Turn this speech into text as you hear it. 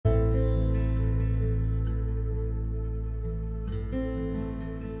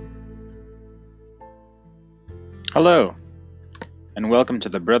Hello, and welcome to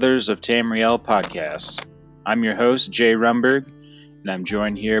the Brothers of Tamriel podcast. I'm your host, Jay Rumberg, and I'm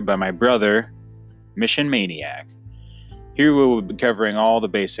joined here by my brother, Mission Maniac. Here we will be covering all the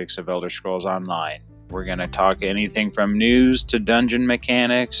basics of Elder Scrolls Online. We're going to talk anything from news to dungeon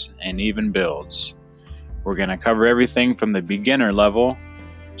mechanics and even builds. We're going to cover everything from the beginner level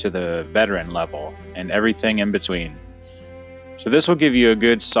to the veteran level and everything in between. So this will give you a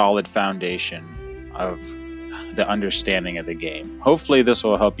good solid foundation of the understanding of the game. Hopefully this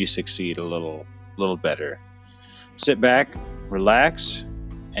will help you succeed a little better. Sit back, relax,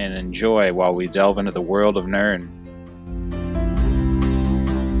 and enjoy while we delve into the world of Nirn.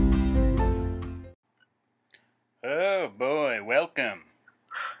 Oh boy, welcome.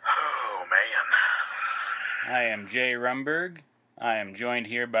 Oh man. I am Jay Rumberg. I am joined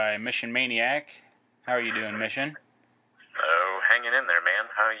here by Mission Maniac. How are you doing, Mission? Oh, hanging in there, man.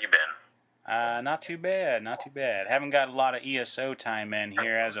 How you been? Not too bad. Haven't got a lot of ESO time in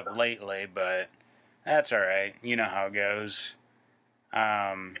here as of lately, but that's alright. You know how it goes.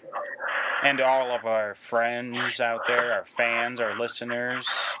 And to all of our friends out there, our fans, our listeners,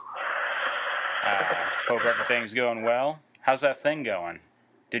 hope everything's going well. How's that thing going?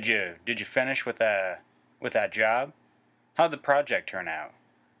 Did you finish with that job? How'd the project turn out?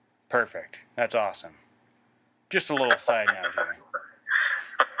 Perfect. That's awesome. Just a little side note here.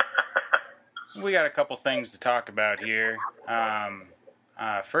 We got a couple things to talk about here.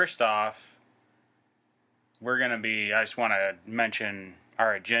 First off, I just want to mention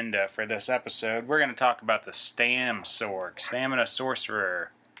our agenda for this episode. We're going to talk about the Stamsorc, Stamina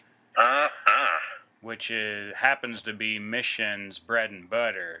Sorcerer, which happens to be Mission's bread and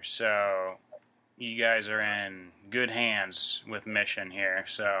butter. So you guys are in good hands with Mission here.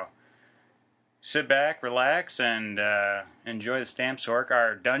 So sit back, relax, and enjoy the Stamsorc.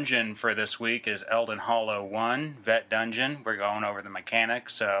 Our dungeon for this week is Elden Hollow 1, Vet Dungeon. We're going over the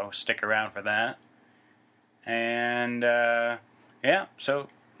mechanics, so stick around for that. And, so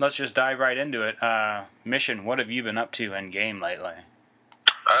let's just dive right into it. Mission, what have you been up to in game lately?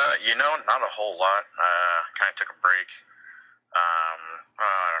 Not a whole lot. Kind of took a break. I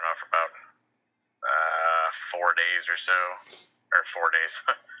don't know, for about 4 days or so. Or 4 days.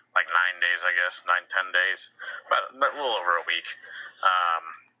 Like 9 days, I guess. 9-10 days. But a little over a week.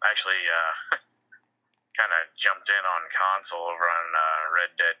 Actually, kind of jumped in on console over on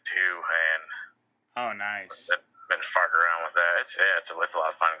Red Dead 2, and oh, nice. Been farting around with that. It's a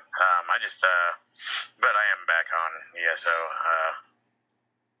lot of fun. But I am back on ESO.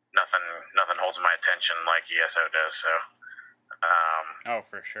 Nothing holds my attention like ESO does. So. Oh,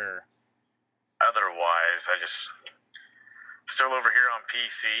 for sure. Otherwise, still over here on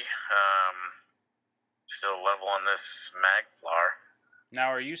PC. Still leveling this Maglar.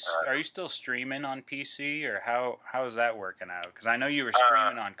 Now, are you still streaming on PC, or how is that working out? Because I know you were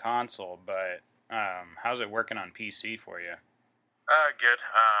streaming on console, but how's it working on PC for you? Good.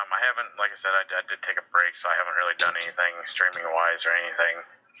 I haven't, like I said, I did take a break, so I haven't really done anything streaming-wise or anything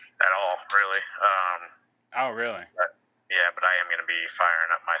at all, really. Oh, really? But I am going to be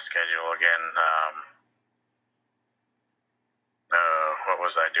firing up my schedule again. What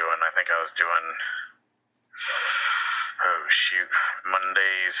was I doing? I think I was doing,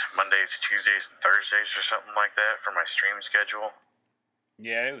 Mondays, Tuesdays, and Thursdays or something like that for my stream schedule.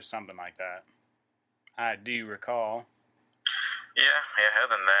 Yeah, it was something like that. I do recall. Yeah,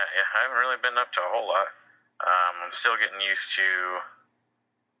 other than that, I haven't really been up to a whole lot. I'm still getting used to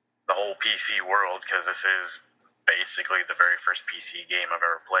the whole PC world, because this is basically the very first PC game I've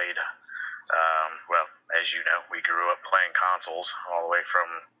ever played. Well, as you know, we grew up playing consoles all the way from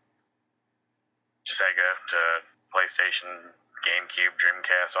Sega to PlayStation, GameCube,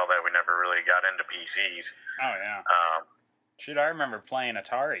 Dreamcast, all that. We never really got into PCs. Oh, yeah. I remember playing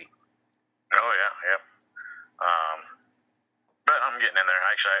Atari. Oh, yeah. But I'm getting in there.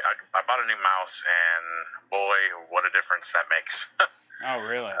 Actually, I bought a new mouse, and boy, what a difference that makes. Oh,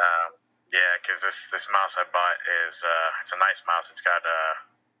 really? Yeah, because this mouse I bought is it's a nice mouse. It's got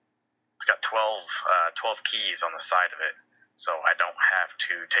 12 keys on the side of it, so I don't have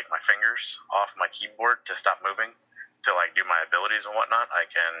to take my fingers off my keyboard to stop moving to like do my abilities and whatnot.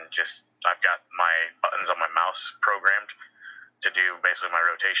 I've got my buttons on my mouse programmed to do basically my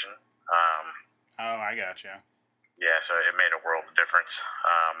rotation. Oh, I gotcha. Yeah, so it made a world of difference.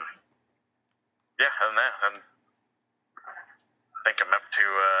 Other than that, I think I'm up to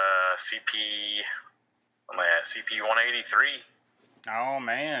CP 183. Oh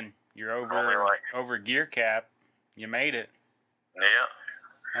man, you're over gear cap. You made it. Yeah.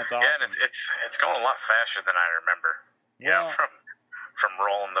 That's awesome. Yeah, and it's going a lot faster than I remember. Well, from from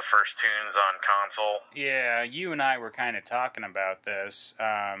rolling the first tunes on console. Yeah, you and I were kind of talking about this.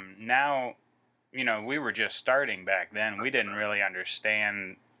 Now, we were just starting back then. We didn't really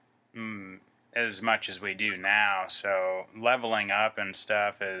understand as much as we do now. So leveling up and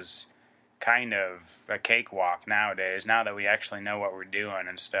stuff is kind of a cakewalk nowadays. Now that we actually know what we're doing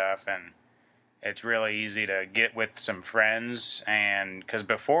and stuff, and it's really easy to get with some friends. And because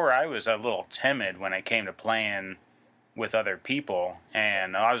before I was a little timid when it came to playing with other people,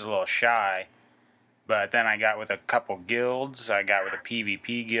 and I was a little shy. But then I got with a couple guilds. I got with a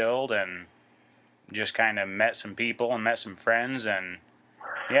PvP guild and just kind of met some people and met some friends. And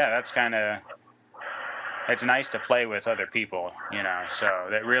yeah, that's kind of, it's nice to play with other people, so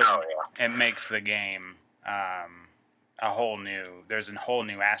that really, it makes the game there's a whole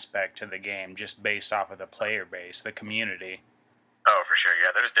new aspect to the game just based off of the player base, the community. Oh, for sure.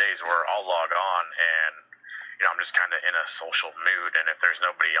 Yeah, there's days where I'll log on and I'm just kind of in a social mood, and if there's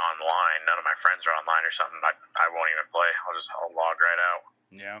nobody online, none of my friends are online or something, I won't even play. I'll log right out.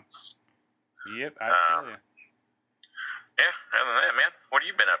 Yeah. Yep, I feel you. Yeah, other than that, man, what have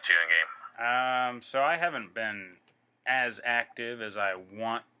you been up to in game? So I haven't been as active as I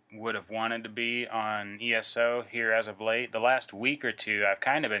would have wanted to be on ESO here as of late. The last week or two, I've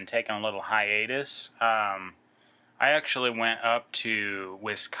kind of been taking a little hiatus. I actually went up to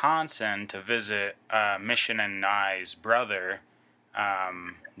Wisconsin to visit Mission and I's brother,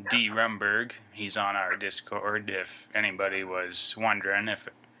 D. Rumberg. He's on our Discord, if anybody was wondering. If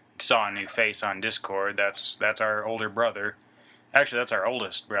saw a new face on Discord, that's our older brother. Actually, that's our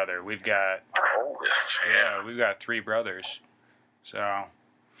oldest brother. We've got... Oldest? Yeah, we've got 3 brothers. So,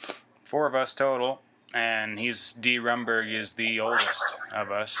 4 of us total. And D. Rumberg is the oldest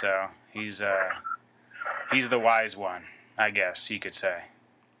of us, so he's the wise one, I guess you could say.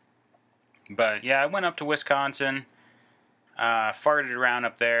 But yeah, I went up to Wisconsin, farted around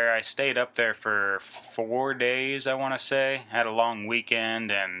up there. I stayed up there for 4 days, I want to say. Had a long weekend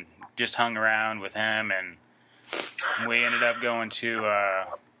and just hung around with him. And we ended up going to, I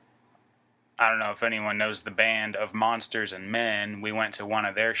don't know if anyone knows the band of Monsters and Men. We went to one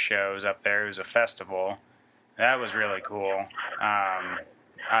of their shows up there. It was a festival. That was really cool.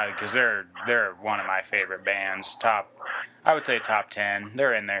 Because they're one of my favorite bands. I would say top 10.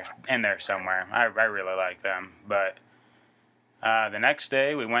 They're in there somewhere. I really like them. But the next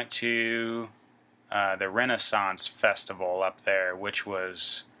day we went to the Renaissance Festival up there, which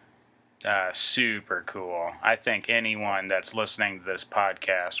was super cool. I think anyone that's listening to this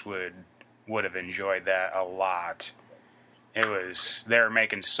podcast would have enjoyed that a lot. They were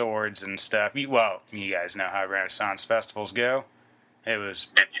making swords and stuff. Well, you guys know how Renaissance festivals go. It was...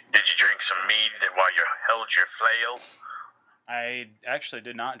 Did you drink some mead while you held your flail? I actually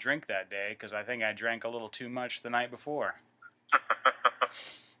did not drink that day because I think I drank a little too much the night before.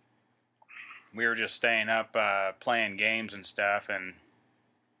 We were just staying up playing games and stuff, and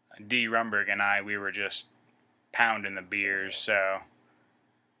D. Rumberg and we were just pounding the beers, so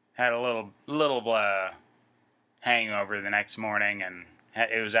had a little hangover the next morning, and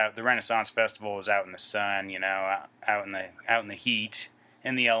it was out. The Renaissance Festival was out in the sun, out in the heat,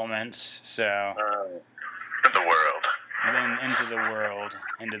 in the elements. So in the world, then into the world,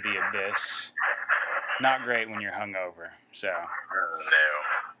 into the abyss. Not great when you're hungover. So no.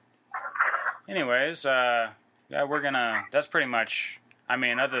 Anyways, yeah, that's pretty much. I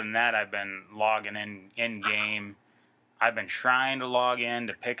mean, other than that, I've been logging in game. I've been trying to log in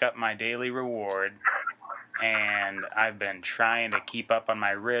to pick up my daily reward. And I've been trying to keep up on my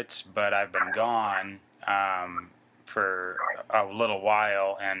writs, but I've been gone for a little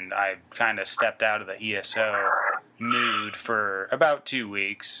while, and I've kind of stepped out of the ESO mood for about 2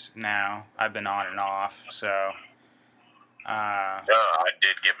 weeks now. I've been on and off, so... I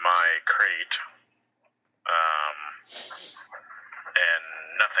did get my crate, and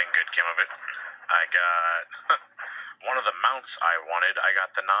nothing good came of it. I got one of the mounts I wanted. I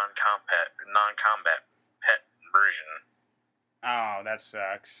got the non-combat pet version. Oh, that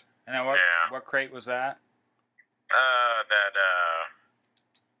sucks. And then what crate was that?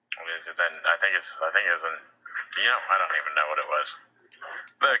 What is it then? I think it was I don't even know what it was.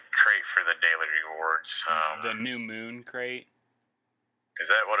 The crate for the daily rewards. The New Moon crate? Is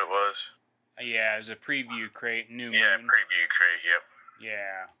that what it was? Yeah, it was a preview crate, New Moon. Yeah, preview crate, yep.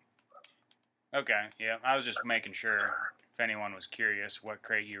 Yeah. Okay, yeah. I was just making sure if anyone was curious what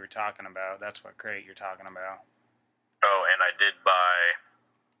crate you were talking about. That's what crate you're talking about. Oh, and I did buy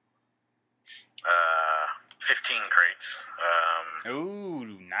 15 crates.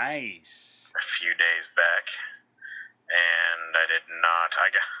 Ooh, nice. A few days back. And I did not.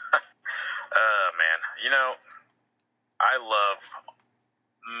 I got... man, I love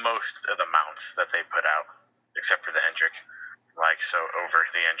most of the mounts that they put out, except for the Hendrick. Like, so over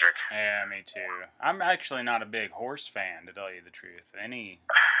the Hendrick. Yeah, me too. I'm actually not a big horse fan, to tell you the truth.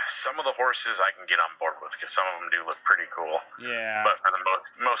 Some of the horses I can get on board with, because some of them do look pretty cool. Yeah. But for the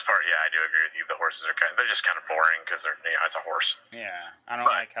most part, yeah, I do agree with you. The horses are they're just kind of boring because it's a horse. Yeah, I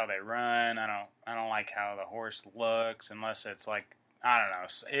don't like how they run. I don't like how the horse looks unless it's like, I don't know.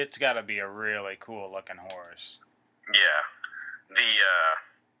 It's got to be a really cool looking horse. Yeah,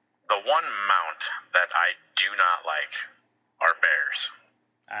 the one mount that I do not like are bears.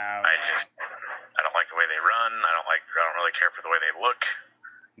 I don't like the way they run. I don't really care for the way they look.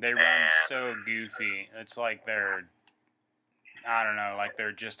 They run so goofy. It's like they're, I don't know, like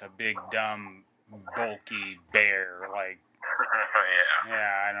they're just a big, dumb, bulky bear. Like,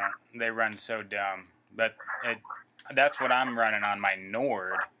 yeah, they run so dumb. But that's what I'm running on my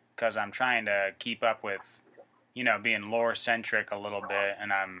Nord, because I'm trying to keep up with, being lore-centric a little bit,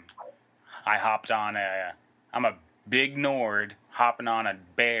 and I'm a big Nord hopping on a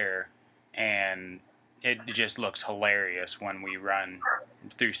bear, and it just looks hilarious when we run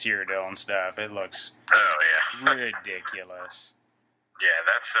through Cyrodiil and stuff. It looks ridiculous. Yeah,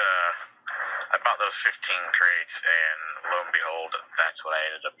 that's I bought those 15 crates, and lo and behold, that's what I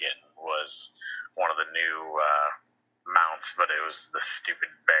ended up getting, was one of the new mounts, but it was the stupid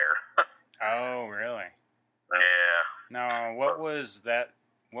bear. Oh, really? Yeah. No, what was that?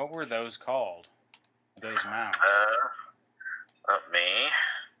 What were those called? Those mounts? Let me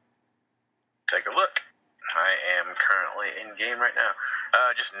take a look. I am currently in game right now.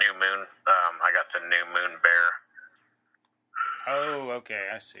 Just New Moon. I got the New Moon bear. Oh, okay,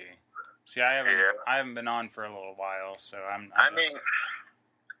 I see. See, I haven't been on for a little while, so I mean,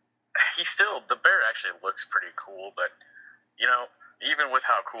 the bear actually looks pretty cool, but even with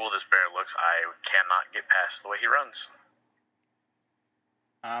how cool this bear looks, I cannot get past the way he runs.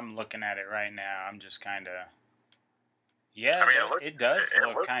 I'm looking at it right now. I'm just kind of... Yeah, I mean, it does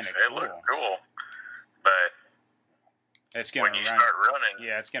look kind of cool. It looks cool, but when you start running...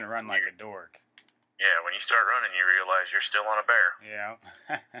 Yeah, it's going to run like a dork. Yeah, when you start running, you realize you're still on a bear. Yeah.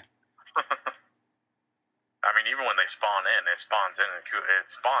 I mean, even when they spawn in, it spawns in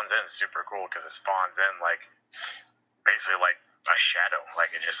super cool, because it spawns in basically like a shadow.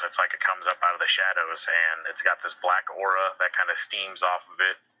 It's like it comes up out of the shadows, and it's got this black aura that kind of steams off of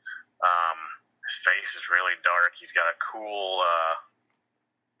it. His face is really dark. He's got a cool,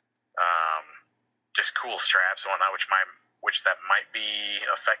 just cool straps and whatnot, which that might be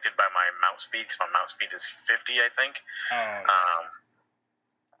affected by my mount speed, because my mount speed is 50, I think. Oh.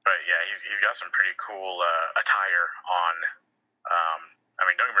 But yeah, he's got some pretty cool attire on. I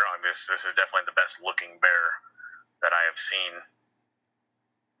mean, don't get me wrong. This is definitely the best looking bear that I have seen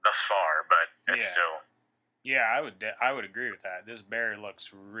thus far, but it's still. Yeah, I would agree with that. This bear looks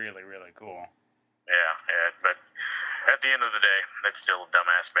really, really cool. Yeah, but at the end of the day, it's still a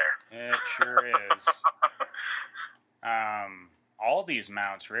dumbass bear. It sure is. All these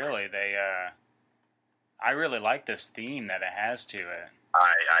mounts, really, I really like this theme that it has to it.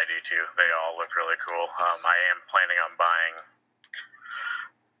 I do too. They all look really cool. I am planning on buying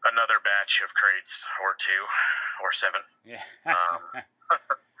another batch of crates, or 2, or 7. Yeah.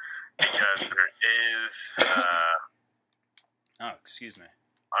 Because there is oh, excuse me.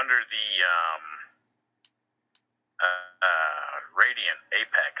 Under the Radiant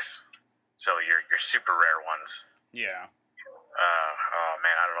Apex, so your super rare ones. Yeah. Oh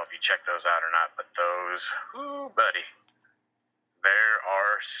man, I don't know if you checked those out or not, but those, ooh, buddy, there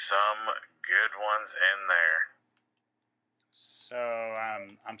are some good ones in there. So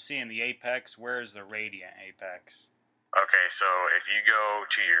I'm seeing the Apex. Where's the Radiant Apex? Okay, so if you go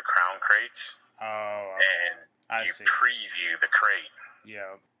to your crown crates, okay. and you preview the crate.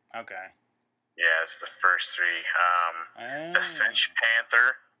 Yeah. Okay. Yeah, it's the first 3. The Cinch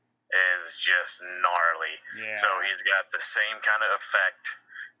Panther is just gnarly. Yeah. So he's got the same kind of effect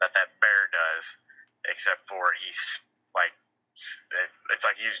that bear does, except for he's like, it's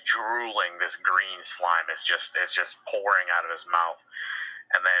like he's drooling this green slime. It's just pouring out of his mouth,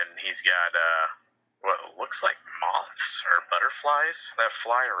 and then he's got what looks like moths or butterflies that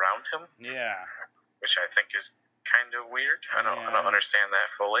fly around him. Yeah. Which I think is kind of weird. I don't understand that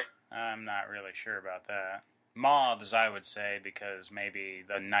fully. I'm not really sure about that. Moths, I would say, because maybe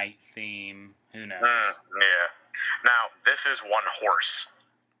the night theme. Who knows? Yeah. Now, this is one horse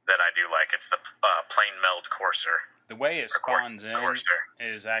that I do like. It's the Plain Meld Courser. The way it spawns in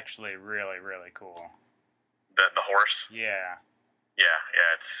is actually really, really cool. The horse? Yeah. Yeah,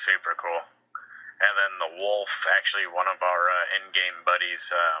 it's super cool. And then the wolf, actually one of our in-game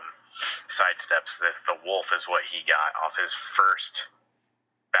buddies sidesteps this. The wolf is what he got off his first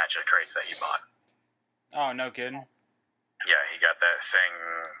batch of crates that he bought. Oh, no kidding. Yeah, he got that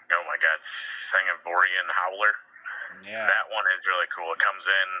Sangavorian Howler. Yeah. That one is really cool. It comes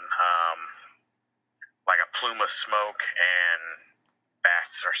in like a plume of smoke, and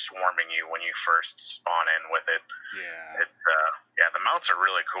bats are swarming you when you first spawn in with it. Yeah. It's the mounts are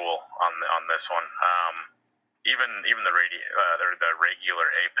really cool on this one. Even the regular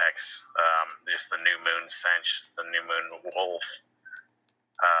Apex, just the New Moon Cinch, the New Moon Wolf,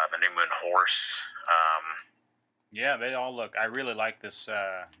 the New Moon Horse. Yeah, they all look. I really like this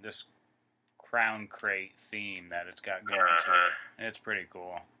this crown crate theme that it's got going to it. It's pretty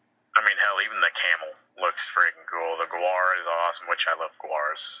cool. I mean, hell, even the camel looks freaking cool. The Guar is awesome, which I love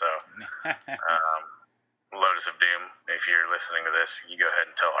Guars. So, Lotus of Doom, if you're listening to this, you go ahead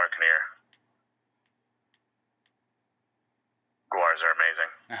and tell Arcaneer. Guars are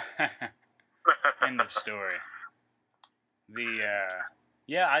amazing. End of story.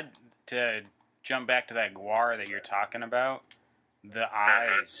 To jump back to that Guar that you're talking about, the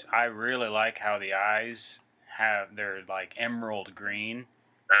eyes. I really like how the eyes they're like emerald green.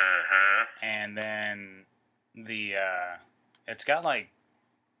 And then it's got like,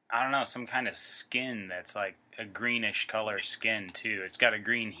 I don't know, some kind of skin that's like a greenish color skin too. It's got a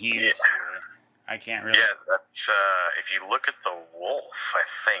green hue to it. I can't really. Yeah, that's if you look at the wolf, I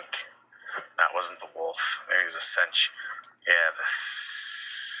think that wasn't the wolf. Maybe it was a cinch. Yeah, the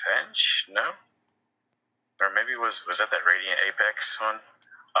cinch? No, or maybe was that Radiant Apex one?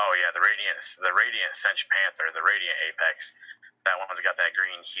 Oh yeah, the Radiant Cinch Panther, the Radiant Apex. That one's got that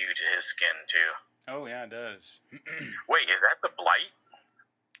green hue to his skin too. Oh yeah, it does. Wait, is that the Blight?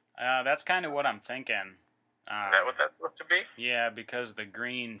 That's kind of what I'm thinking. Is that what that's supposed to be? Yeah, because the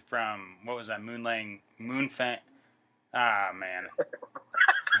green from, what was that, Moonfang? Ah, man.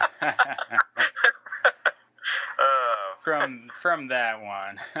 From that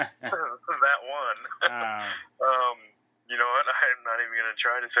one. That one. You know what? I'm not even going to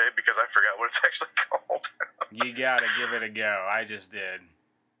try to say it because I forgot what it's actually called. You gotta give it a go. I just did.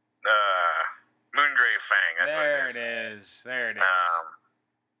 Moongrave Fang. That's what it is. There it is.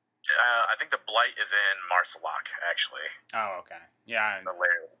 I think the Blight is in Marcelock, actually. Oh, okay. Yeah. The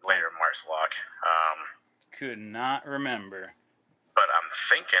later Marcelock. Could not remember. But I'm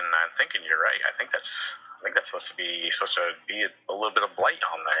thinking you're right. I think that's supposed to be a little bit of Blight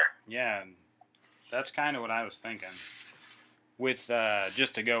on there. Yeah, that's kind of what I was thinking. With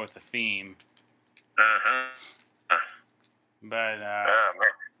just to go with the theme. But man.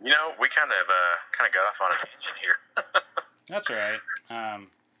 You know, we kind of got off on a tangent here. That's all right.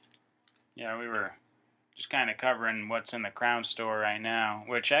 Yeah, we were just kind of covering what's in the Crown Store right now.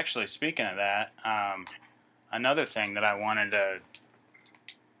 Which, actually, speaking of that, another thing that I wanted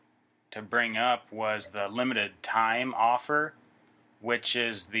to bring up was the limited time offer, which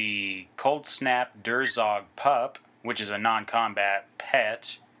is the Cold Snap Durzog Pup, which is a non-combat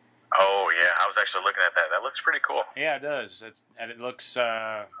pet. Oh yeah, I was actually looking at that. That looks pretty cool. Yeah, it does. It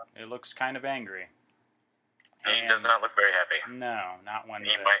looks kind of angry. He does not look very happy. No, not when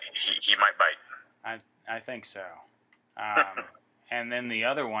he might bite. I think so. And then the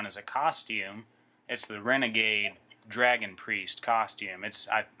other one is a costume. It's the Renegade Dragon Priest costume.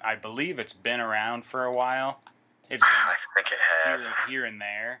 I believe it's been around for a while. I think it has here and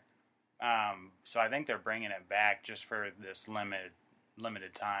there. So I think they're bringing it back just for this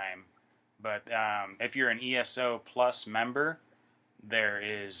limited time. But if you're an ESO Plus member, there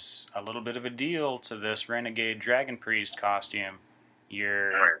is a little bit of a deal to this Renegade Dragon Priest costume.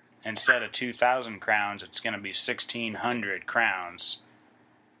 Instead of 2,000 crowns, it's going to be 1,600 crowns.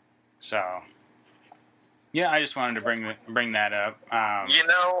 So, yeah, I just wanted to bring that up. You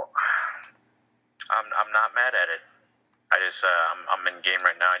know, I'm not mad at it. I'm in game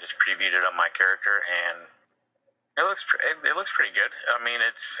right now. I just previewed it on my character, and it looks pretty good. I mean,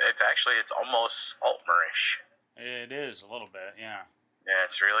 it's almost Altmer-ish. It is a little bit, yeah. Yeah,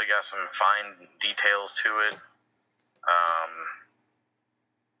 it's really got some fine details to it.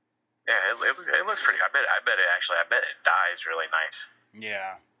 Yeah, it looks pretty. I bet it dies really nice.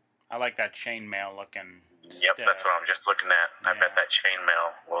 Yeah, I like that chainmail looking. Yep, that's what I'm just looking at. I bet that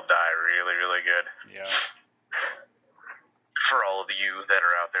chainmail will die really, really good. Yeah. For all of you that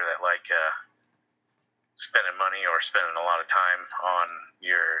are out there that like spending money or spending a lot of time on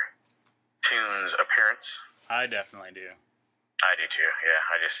your tune's appearance. I definitely do. I do too. Yeah,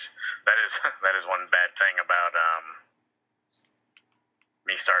 that is one bad thing about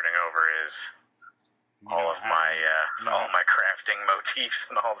me starting over is all my crafting motifs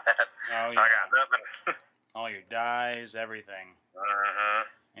and all that. Oh, yeah. I got nothing. All your dyes, everything. Mm-hmm.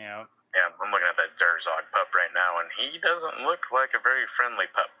 Yeah. Yeah, I'm looking at that Durzog pup right now, and He doesn't look like a very friendly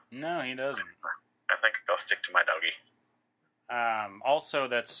pup. No, he doesn't. I think I'll stick to my doggy. Also,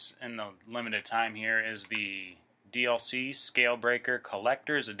 that's in the limited time here is the DLC Scalebreaker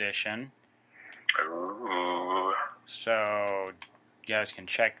Collector's Edition. Ooh. So you guys can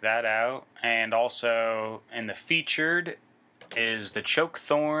check that out. And also in the featured is the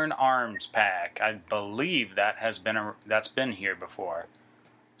Chokethorn Arms Pack. I believe that's been here before.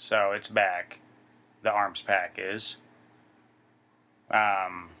 So it's back. The Arms Pack is.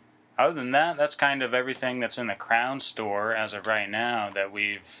 Other than that, that's kind of everything that's in the Crown store as of right now that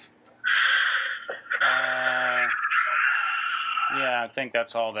we've... yeah, I think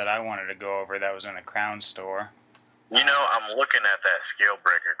that's all that I wanted to go over that was in the Crown store. You know, I'm looking at that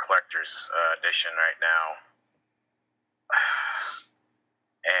Scalebreaker Collector's Edition right now.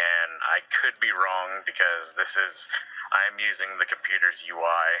 And I could be wrong because I'm using the computer's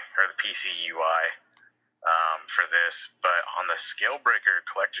UI, or the PC UI, for this, but on the Scalebreaker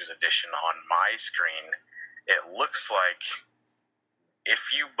Collector's Edition on my screen, it looks like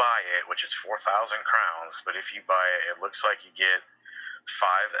if you buy it, which is 4,000 crowns, but if you buy it, it looks like you get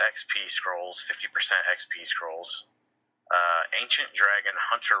 5 XP scrolls, 50% XP scrolls, Ancient Dragon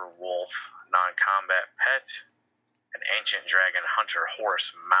Hunter Wolf non-combat pet, an Ancient Dragon Hunter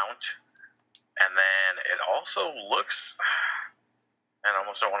Horse mount, and then it also looks... And I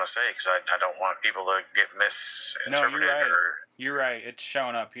almost don't want to say because I don't want people to get misinterpreted. No, you're right. You're right. It's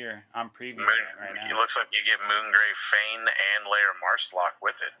showing up here. I'm previewing it right now. It looks like you get Moongrave Fane and Lair Marshlock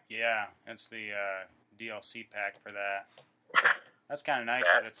with it. Yeah, it's the DLC pack for that. That's kind of nice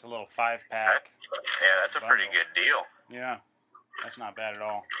that it's a little 5-pack. Yeah, that's a pretty good deal. Yeah, that's not bad at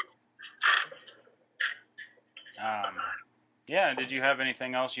all. Yeah, did you have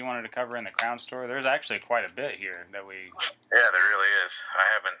anything else you wanted to cover in the Crown store? There's actually quite a bit here that we... Yeah, there really is. I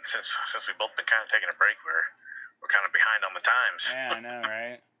haven't, since we've both been kind of taking a break, we're kind of behind on the times. Yeah, I know,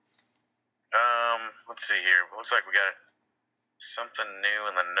 right? Let's see here. Looks like we got something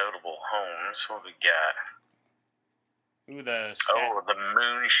new in the notable homes. What we got? Ooh, the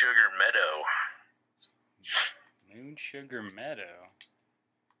Moon Sugar Meadow. Moon Sugar Meadow.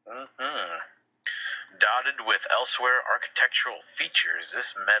 Mm-hmm. Dotted with elsewhere architectural features,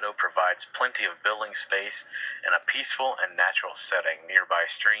 this meadow provides plenty of building space in a peaceful and natural setting. Nearby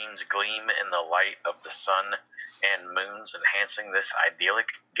streams gleam in the light of the sun and moons, enhancing this idyllic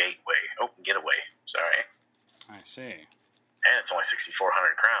getaway. Sorry. I see. And it's only 6,400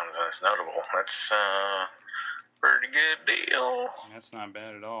 crowns, and it's notable. That's a pretty good deal. That's not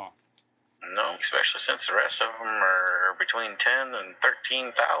bad at all. No, especially since the rest of them are between 10 and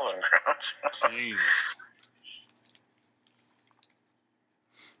 13,000 crowns. Jeez.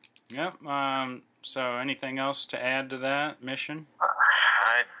 Yep. So anything else to add to that mission?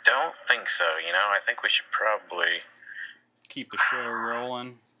 I don't think so. I think we should probably keep the show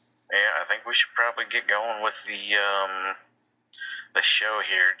rolling. Yeah, I think we should probably get going with the show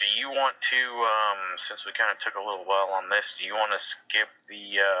here. Do you want to, since we kind of took a little while on this, do you want to skip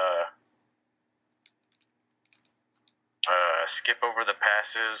over the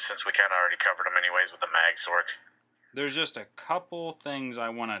passives since we kind of already covered them anyways with the Magsork? There's just a couple things I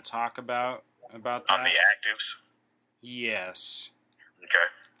want to talk about that. On the actives? Yes. Okay.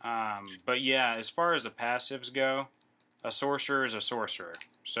 But yeah, as far as the passives go, a sorcerer is a sorcerer.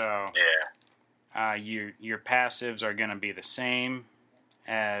 So yeah. Your passives are going to be the same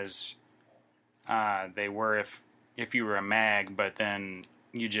as they were if you were a mag, but then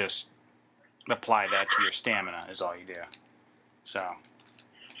you just apply that to your stamina is all you do. So,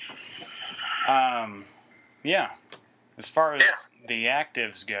 yeah. As far as the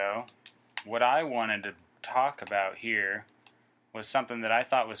actives go, what I wanted to talk about here was something that I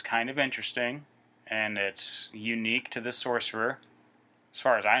thought was kind of interesting, and it's unique to the sorcerer, as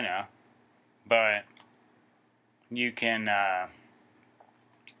far as I know. But you can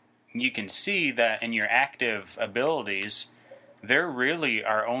see that in your active abilities, there really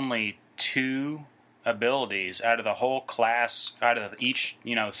are only 2 abilities out of the whole class, out of each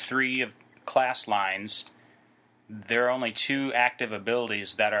 3 of class lines. There are only 2 active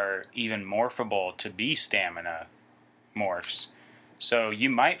abilities that are even morphable to be stamina morphs. So you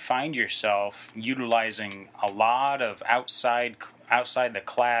might find yourself utilizing a lot of outside the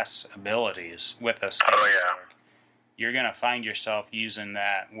class abilities with a stamina sword. You're going to find yourself using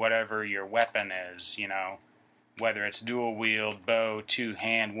that, whatever your weapon is, whether it's dual wield, bow,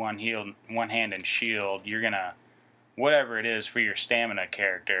 2-hand, one hand and shield. You're going to, whatever it is for your stamina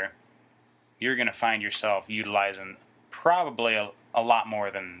character, you're going to find yourself utilizing probably a lot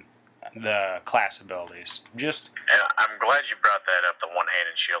more than the class abilities. And I'm glad you brought that up, the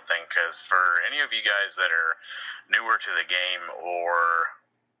one-handed shield thing, because for any of you guys that are newer to the game, or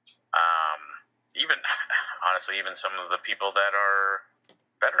even honestly, even some of the people that are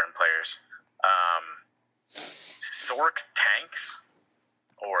veteran players, Sork tanks,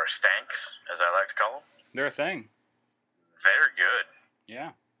 or stanks, as I like to call them, they're a thing. They're good.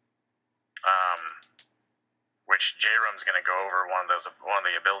 Yeah. Which J-Rum's going to go over one of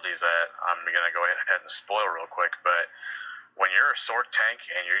the abilities that I'm going to go ahead and spoil real quick. But when you're a Sork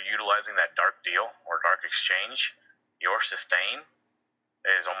tank and you're utilizing that Dark Deal or Dark Exchange, your sustain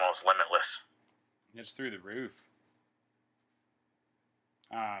is almost limitless. It's through the roof.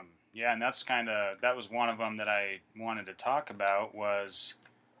 Yeah, and that was one of them that I wanted to talk about, was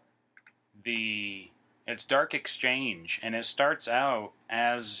it's Dark Exchange, and it starts out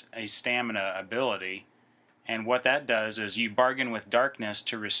as a stamina ability, and what that does is you bargain with darkness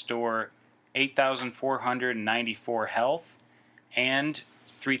to restore 8,494 health and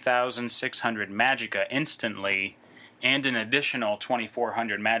 3,600 magicka instantly, and an additional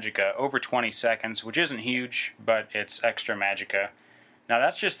 2,400 magicka over 20 seconds, which isn't huge, but it's extra magicka. Now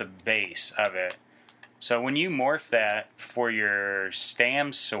that's just the base of it. So when you morph that for your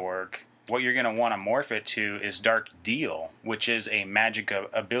Stam Sork, what you're going to want to morph it to is Dark Deal, which is a magicka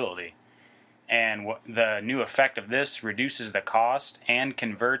ability. And the new effect of this reduces the cost and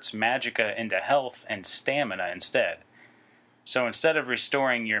converts magicka into health and stamina instead. So instead of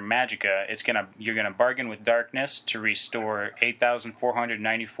restoring your magicka, you're gonna bargain with darkness to restore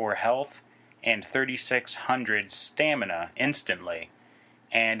 8,494 health and 3,600 stamina instantly,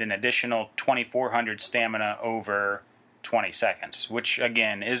 and an additional 2,400 stamina over 20 seconds, which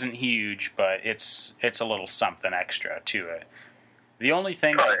again isn't huge, but it's a little something extra to it. The only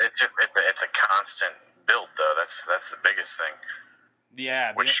thing it's a constant build, though. That's the biggest thing.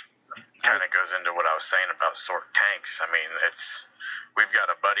 Yeah. Which kind of goes into what I was saying about Sork tanks. I mean, we've got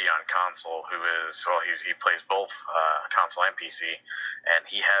a buddy on console who he plays both console and PC, and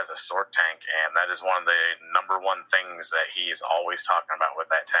he has a Sork tank, and that is one of the number one things that he's always talking about with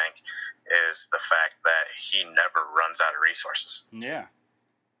that tank is the fact that he never runs out of resources. Yeah.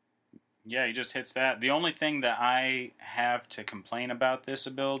 Yeah, he just hits that. The only thing that I have to complain about this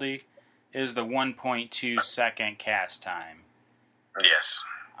ability is the 1.2 second cast time. Yes.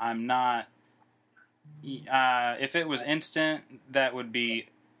 I'm not... if it was instant, that would be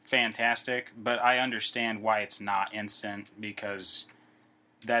fantastic, but I understand why it's not instant, because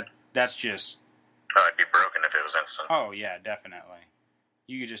that's just... Oh, it'd be broken if it was instant. Oh, yeah, definitely.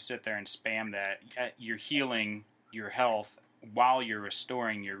 You could just sit there and spam that. You're healing your health while you're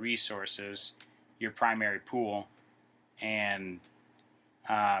restoring your resources, your primary pool, and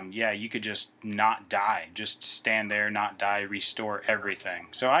you could just not die. Just stand there, not die, restore everything.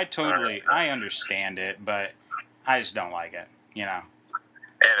 So I understand it, but I just don't like it, you know.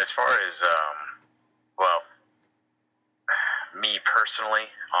 And as far as, me personally,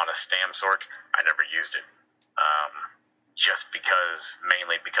 on a Stam Sork, I never used it.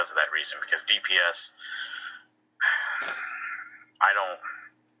 Mainly because of that reason, because DPS...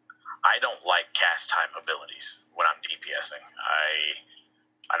 I don't like cast time abilities when I'm DPSing.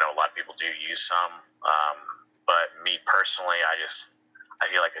 I know a lot of people do use some, but me personally, I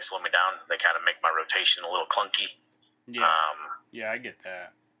feel like they slow me down. They kind of make my rotation a little clunky. Yeah, I get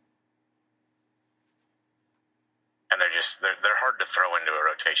that. And they're hard to throw into a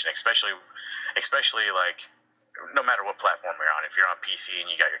rotation, especially like no matter what platform you're on. If you're on PC and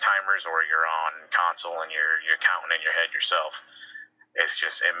you got your timers, or you're on console and you're counting in your head yourself, it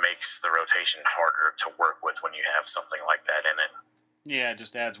makes the rotation harder to work with when you have something like that in it. Yeah, it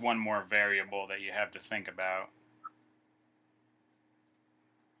just adds one more variable that you have to think about.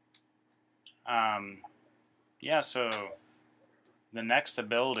 So the next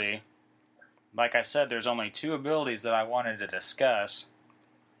ability, like I said, there's only two abilities that I wanted to discuss.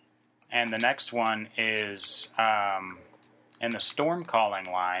 And the next one is in the Storm Calling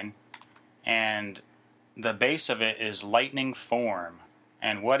line, and the base of it is Lightning Form.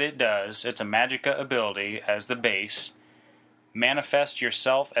 And what it does, it's a magicka ability as the base. Manifest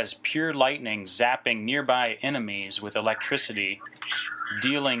yourself as pure lightning, zapping nearby enemies with electricity,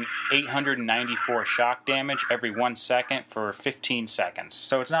 dealing 894 shock damage every 1 second for 15 seconds.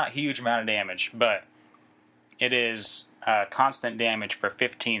 So it's not a huge amount of damage, but it is constant damage for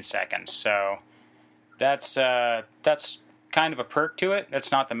 15 seconds. So that's kind of a perk to it.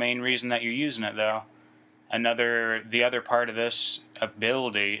 That's not the main reason that you're using it, though. The other part of this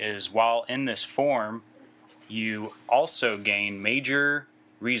ability is, while in this form, you also gain Major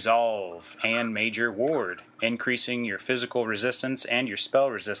Resolve and Major Ward. increasing your physical resistance and your spell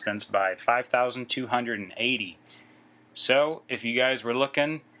resistance by 5,280. So, if you guys were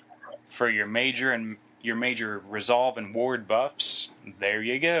looking for your major resolve and ward buffs, there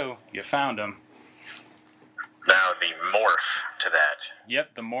you go. You found them. Now the morph to that.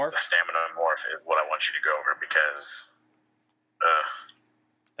 Yep, the morph. The stamina morph is what I want you to go over because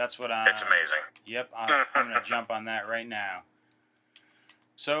that's what it's amazing. Yep, I'm going to jump on that right now.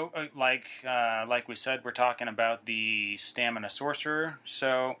 So, like we said, we're talking about the Stamina Sorcerer.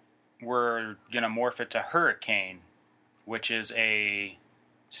 So, we're going to morph it to Hurricane, which is a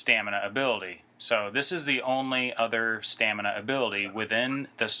stamina ability. So, this is the only other stamina ability within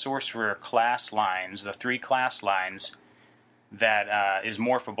the Sorcerer class lines, the 3 class lines, that is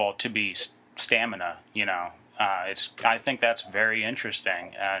morphable to be stamina, I think that's very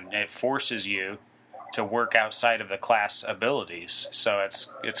interesting, and it forces you to work outside of the class abilities. So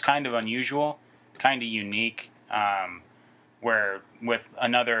it's kind of unusual, kind of unique, where with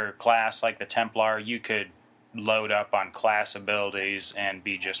another class like the Templar, you could load up on class abilities and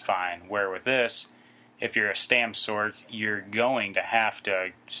be just fine. Where with this, if you're a Stam Sorc, you're going to have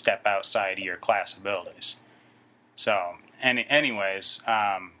to step outside of your class abilities. So, anyways,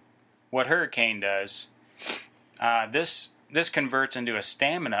 what Hurricane does, this converts into a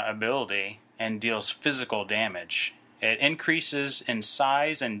stamina ability and deals physical damage. It increases in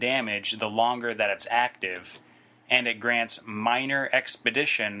size and damage the longer that it's active, and it grants minor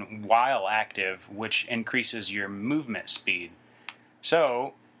expedition while active, which increases your movement speed.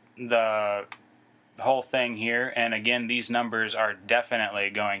 So, the whole thing here, and again, these numbers are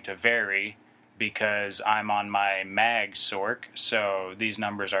definitely going to vary because I'm on my Mag Sorc, so these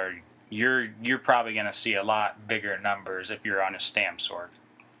numbers are, you're probably going to see a lot bigger numbers if you're on a Stam Sorc.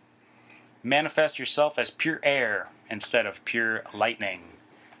 Manifest yourself as pure air instead of pure lightning.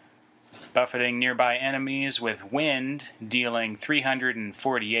 Buffeting nearby enemies with wind, dealing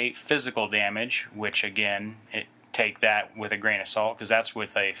 348 physical damage, which again, take that with a grain of salt because that's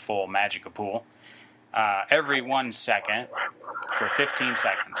with a full Magicka pool. Every 1 second for 15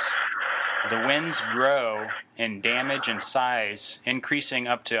 seconds. The winds grow in damage and size, increasing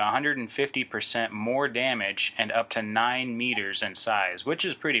up to 150% more damage and up to 9 meters in size, which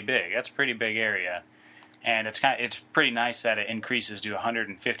is pretty big. That's a pretty big area. And it's pretty nice that it increases to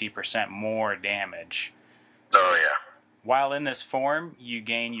 150% more damage. Oh, yeah. While in this form, you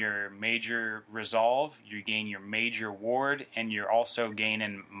gain your major resolve, you gain your major ward, and you're also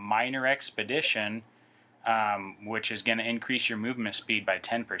gaining minor expedition, which is going to increase your movement speed by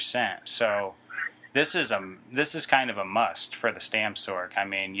 10%. So this is kind of a must for the Stam Sorc. I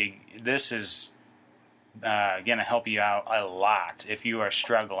mean, this is going to help you out a lot if you are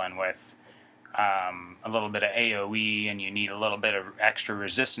struggling with a little bit of AoE and you need a little bit of extra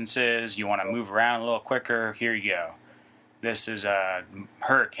resistances. You want to move around a little quicker. Here you go. This is a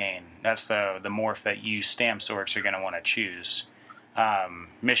Hurricane. That's the morph that you Stam Sorcs are going to want to choose.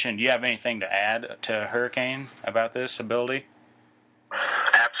 Mission, do you have anything to add to Hurricane about this ability?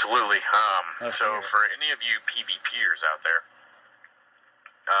 Absolutely. So for any of you PvPers out there,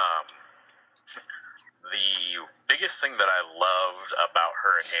 the biggest thing that I loved about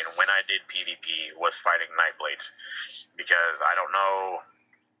Hurricane when I did PvP was fighting Nightblades, because I don't know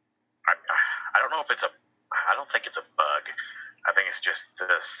if I don't think it's a bug. I think it's just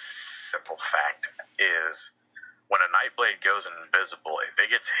the simple fact is when a Nightblade goes invisible, if it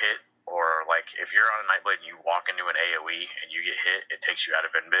gets hit, or like if you're on a Nightblade and you walk into an AoE and you get hit, it takes you out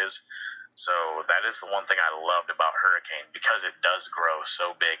of invis. So that is the one thing I loved about Hurricane, because it does grow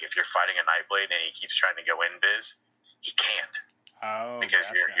so big. If you're fighting a Nightblade and he keeps trying to go invis, he can't. Oh, because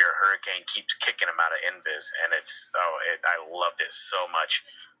gotcha. your Hurricane keeps kicking him out of invis, and I loved it so much.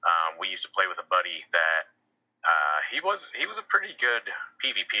 We used to play with a buddy that he was a pretty good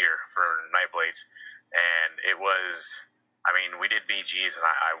PvPer for Nightblades, and it was, I mean, we did BGs, and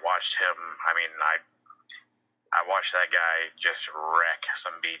I watched him. I mean, I watched that guy just wreck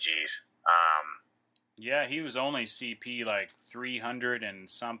some BGs. Yeah, he was only CP like 300 and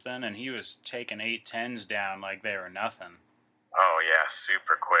something, and he was taking 810s down like they were nothing. Oh yeah,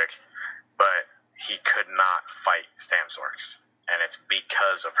 super quick. But he could not fight Stam Sorcs, and it's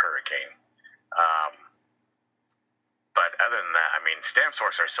because of Hurricane. But other than that, I mean, Stam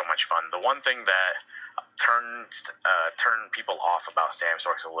Sorcs are so much fun. The one thing that turned people off about Stam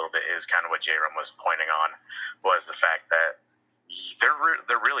Sorcs a little bit is kind of what J-Rum was pointing on, was the fact that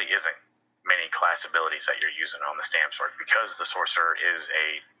there really isn't many class abilities that you're using on the Stam Sorc, because the Sorcerer is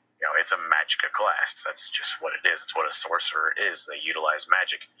it's a Magicka class. That's just what it is. It's what a Sorcerer is. They utilize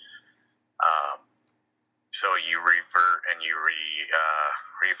magic. So you revert and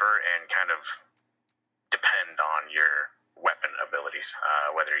kind of depend depend on your weapon abilities,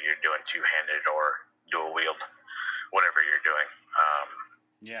 whether you're doing two-handed or dual wield, whatever you're doing.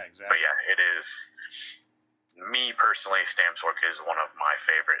 Yeah, exactly. But yeah, it is. Me personally, Stamsork is one of my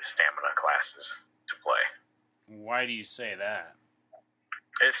favorite stamina classes to play. Why do you say that?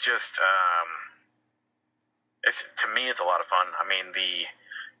 It's just, to me, it's a lot of fun. I mean,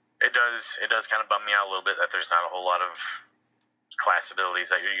 it does kind of bum me out a little bit that there's not a whole lot of class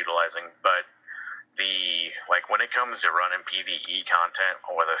abilities that you're utilizing, but when it comes to running PvE content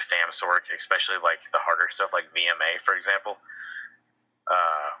with a Stamsork, especially like the harder stuff like VMA, for example,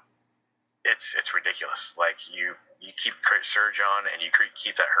 it's ridiculous. Like you keep Crit Surge on, and you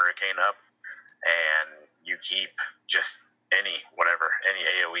keep that Hurricane up, and you keep just any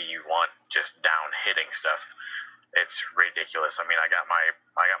AoE you want just down hitting stuff. It's ridiculous. I mean, I got my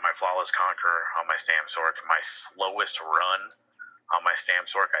Flawless Conqueror on my Stamsork. My slowest run on my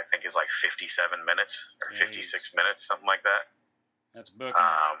Stamsork, I think, is like 57 minutes or 56 minutes, something like that. That's booking.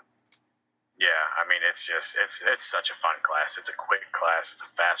 Yeah, I mean, it's such a fun class. It's a quick class. It's a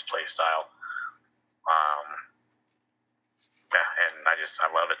fast play style. Yeah, and I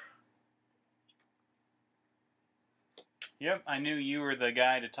love it. Yep, I knew you were the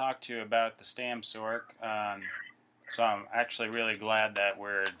guy to talk to about the Stamsork, so I'm actually really glad that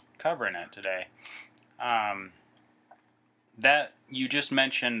we're covering it today. That you just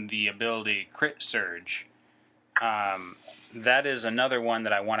mentioned the ability Crit Surge. That is another one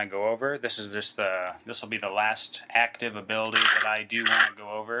that I want to go over. This will be the last active ability that I do want to go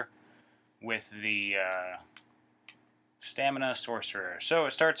over with the Stamina Sorcerer. So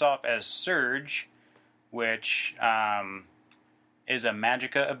it starts off as Surge, which is a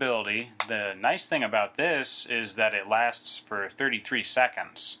Magicka ability. The nice thing about this is that it lasts for 33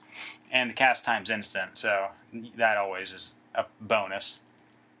 seconds, and the cast time's instant, so that always is a bonus.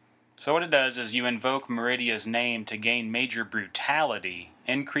 So what it does is you invoke Meridia's name to gain Major Brutality,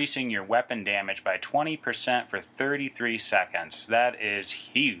 increasing your weapon damage by 20% for 33 seconds. That is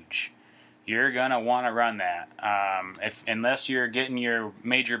huge. You're gonna want to run that. Unless you're getting your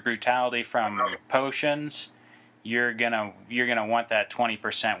Major Brutality from potions, you're gonna want that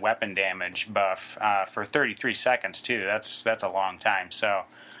 20% weapon damage buff for 33 seconds too. That's a long time. So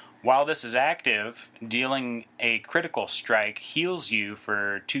while this is active, dealing a critical strike heals you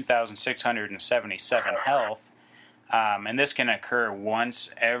for 2,677 health, and this can occur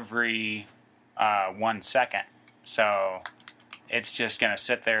once every 1 second. So it's just going to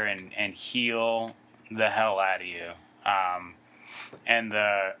sit there and heal the hell out of you. And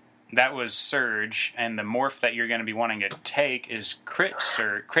that was Surge, and the morph that you're going to be wanting to take is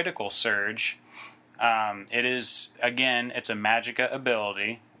Critical Surge. It is, again, it's a Magicka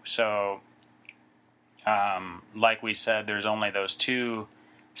ability. So, like we said, there's only those two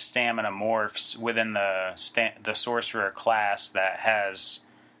stamina morphs within the sorcerer class that has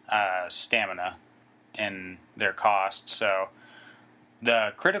stamina in their cost. So,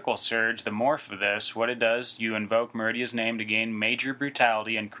 the Critical Surge, the morph of this, what it does, you invoke Meridia's name to gain Major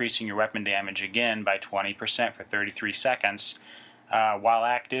Brutality, increasing your weapon damage again by 20% for 33 seconds. While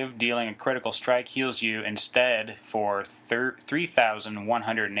active, dealing a critical strike heals you instead for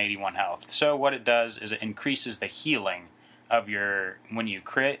 3,181 health. So what it does is it increases the healing of when you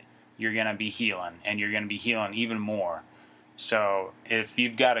crit, you're going to be healing, and you're going to be healing even more. So if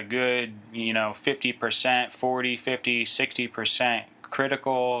you've got a good, 50%, 40, 50, 60%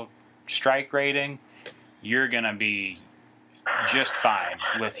 critical strike rating, you're going to be just fine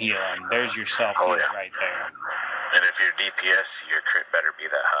with healing. There's your self-heal right there. And if you're DPS, your crit better be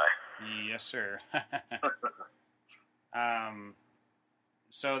that high. Yes, sir.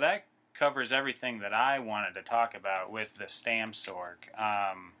 So that covers everything that I wanted to talk about with the Stamsork.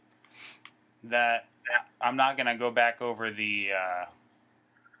 That I'm not going to go back over the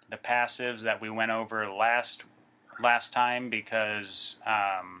passives that we went over last time because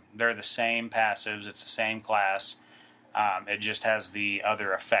they're the same passives. It's the same class. It just has the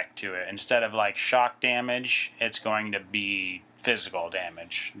other effect to it. Instead of like shock damage, it's going to be physical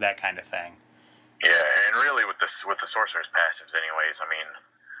damage, that kind of thing. Yeah, and really with the sorcerer's passives, anyways. I mean,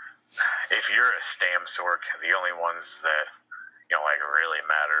 if you're a Stamsork, the only ones that really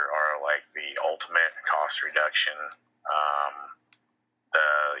matter are like the ultimate cost reduction,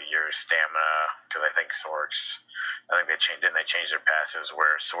 your stamina, because I think Sorks, didn't they change their passives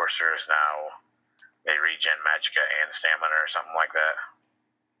where sorcerers now they regen Magicka and stamina or something like that?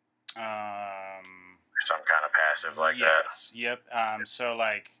 Some kind of passive like that. Yep. So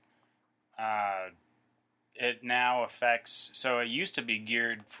like, it now affects. So it used to be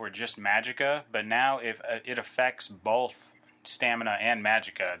geared for just Magicka, but now if it affects both Stamina and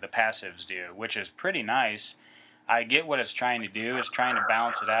Magicka, the passives do, which is pretty nice. I get what it's trying to do. It's trying to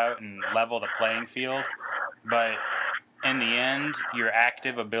balance it out and level the playing field. But in the end, your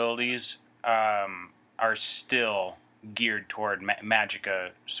active abilities are still geared toward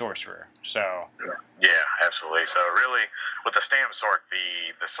Magicka Sorcerer. So yeah, absolutely. So really, with the Stam Sorc,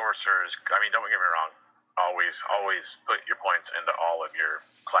 the Sorcerer is, I mean, don't get me wrong, always put your points into all of your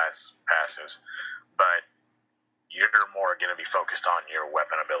class passives, but you're more going to be focused on your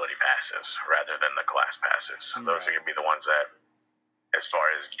weapon ability passives rather than the class passives. Right. Those are going to be the ones that, as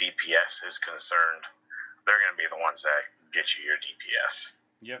far as DPS is concerned, they're going to be the ones that get you your DPS.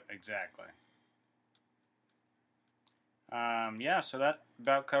 Yep, exactly. Yeah, so that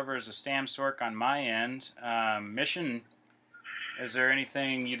about covers the Stam Sorc on my end. Mission, is there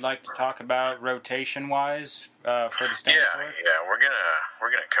anything you'd like to talk about rotation-wise for the Stam Sorc? Yeah, we're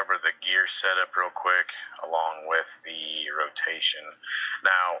gonna cover the gear setup real quick along with the rotation.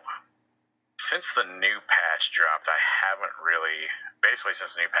 Now, since the new patch dropped, I haven't really. Basically,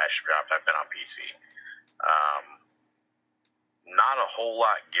 since the new patch dropped, I've been on PC. Not a whole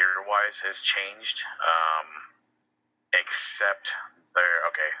lot gear-wise has changed, except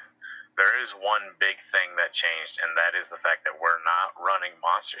there is one big thing that changed, and that is the fact that we're not running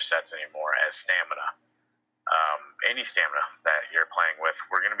monster sets anymore as stamina. Any stamina that you're playing with,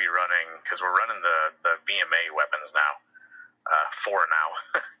 we're going to be running, because we're running the VMA weapons now, 4 now,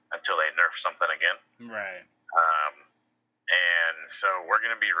 until they nerf something again. Right. And so we're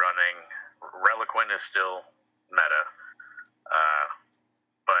going to be running, Reliquin is still meta,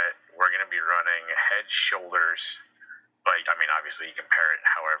 but we're going to be running head, shoulders, but I mean, obviously you can pair it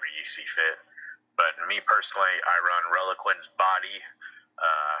however you see fit. But me personally, I run Reliquin's body,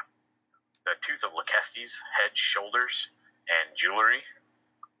 the Tooth of Laquestes, head, shoulders, and jewelry.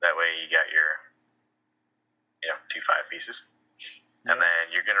 That way you got your, 2 5 pieces. Yeah. And then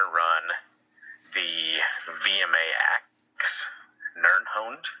you're going to run the VMA axe,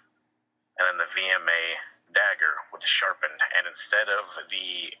 Nirnhoned, and then the VMA dagger with sharpened. And instead of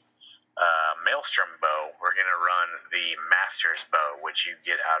the Maelstrom bow, we're going to run the Master's bow, which you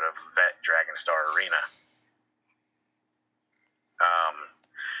get out of Vet Dragonstar Arena.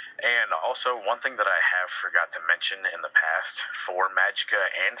 And also, one thing that I have forgot to mention in the past, for Magicka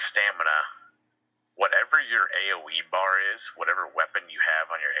and Stamina, whatever your AoE bar is, whatever weapon you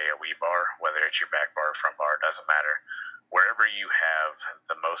have on your AoE bar, whether it's your back bar or front bar, doesn't matter, wherever you have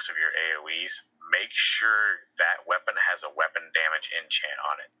the most of your AoEs, make sure that weapon has a weapon damage enchant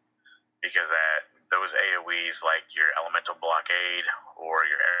on it. Because those AoEs, like your Elemental Blockade or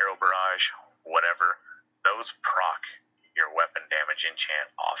your Arrow Barrage, whatever, those proc your weapon damage enchant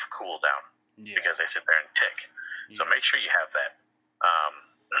off cooldown. Yeah. Because they sit there and tick. Yeah. So make sure you have that.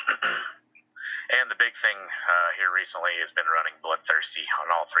 And the big thing here recently has been running Bloodthirsty on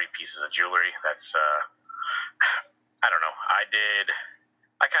all 3 pieces of jewelry. That's, I don't know. I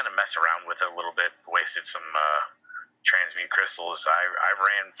kind of messed around with it a little bit, wasted some transmute crystals. I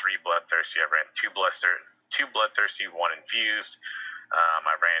ran 3 Bloodthirsty. I ran 2 Bloodthirsty, 1 infused.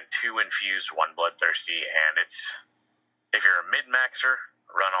 I ran 2 infused, 1 Bloodthirsty, and if you're a mid-maxer,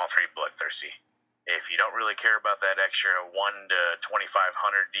 run all 3 Bloodthirsty. If you don't really care about that extra 1 to 2,500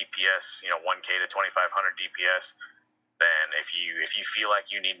 DPS, 1K to 2,500 DPS, then if you feel like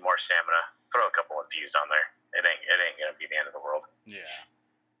you need more stamina, throw a couple infused on there. It ain't gonna be the end of the world. Yeah.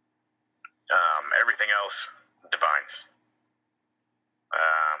 Everything else, divines.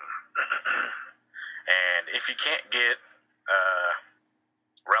 And if you can't get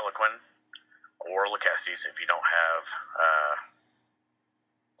Reliquin or Laquestes, if you don't have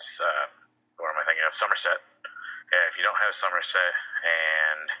what am I thinking of? Somerset. Yeah, if you don't have Somerset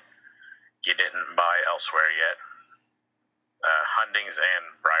and you didn't buy elsewhere yet, Hundings and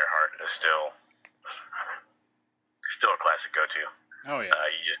Briarheart is still a classic go-to. Oh yeah.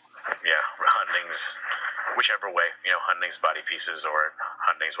 Hundings, whichever way, Hundings body pieces or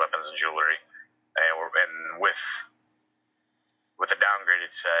Hundings weapons and jewelry, and with a downgraded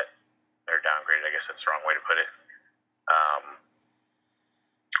set, or downgraded, I guess that's the wrong way to put it.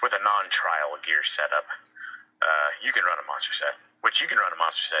 With a non-trial gear setup, you can run a monster set, which you can run a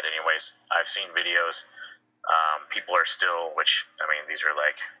monster set anyways. I've seen videos. People are still, these are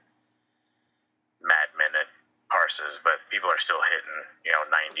like Mad Minute parses, but people are still hitting,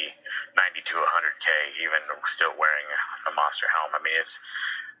 90 to 100K, even still wearing a monster helm. I mean, it's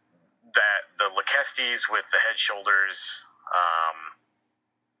that the Laquestes with the head, shoulders,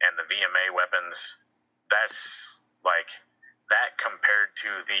 and the VMA weapons, that's like that compared to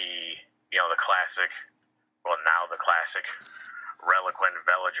the classic, the classic Reliquin,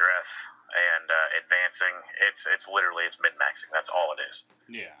 Veladreth, and advancing. It's min-maxing. That's all it is.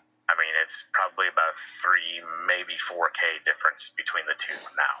 Yeah. I mean, it's probably about 3, maybe 4K difference between the two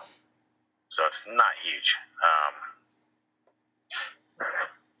now. So it's not huge.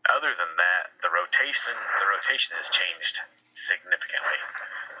 Other than that, the rotation has changed significantly.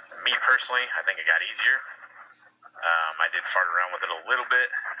 Me personally, I think it got easier. I did fart around with it a little bit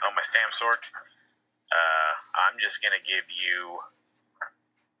on my Stamsork. I'm just gonna give you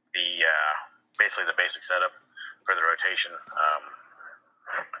the basically the basic setup for the rotation,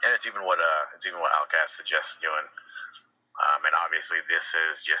 and it's even what Outcast suggests doing. And obviously, this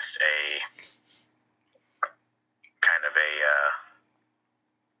is just a kind of a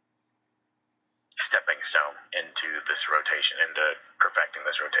stepping stone into this rotation, into perfecting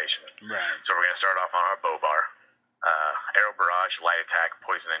this rotation. Right. So we're going to start off on our bow bar. Arrow Barrage, Light Attack,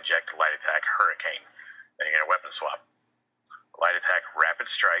 Poison Inject, Light Attack, Hurricane. Then you're going to weapon swap. Light Attack, Rapid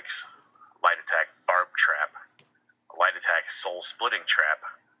Strikes. Light Attack, Barb Trap. Light Attack, Soul Splitting Trap.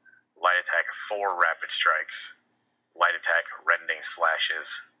 Light Attack, 4 Rapid Strikes. Light Attack, Rending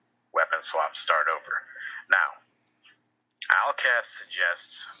Slashes. Weapon swap, start over. Now, Alcast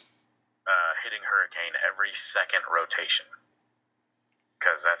suggests hitting Hurricane every second rotation,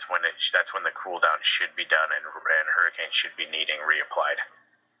 because that's when the cooldown should be done, and Hurricane should be needing reapplied.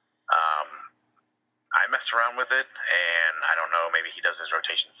 I messed around with it, and I don't know, maybe he does his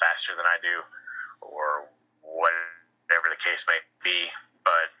rotation faster than I do, or whatever the case may be,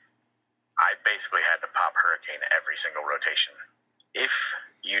 but I basically had to pop Hurricane every single rotation. If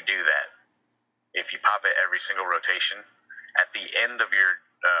you do that, if you pop it every single rotation, at the end of your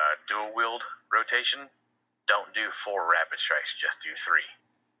dual wield rotation, don't do 4 Rapid Strikes, just do 3.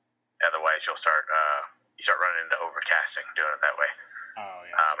 Otherwise, you start running into overcasting doing it that way. Oh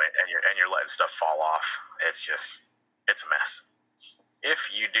yeah. And you're letting stuff fall off. It's a mess. If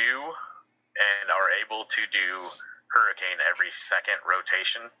you do and are able to do Hurricane every second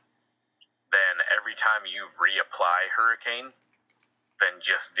rotation, then every time you reapply Hurricane, then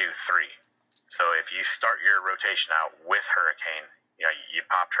just do 3. So if you start your rotation out with Hurricane, you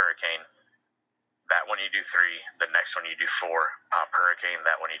popped Hurricane, that one you do 3, the next one you do 4, pop Hurricane,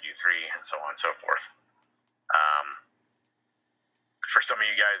 that one you do 3, and so on and so forth. For some of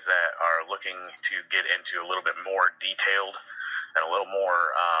you guys that are looking to get into a little bit more detailed and a little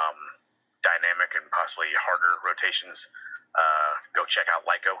more dynamic and possibly harder rotations, go check out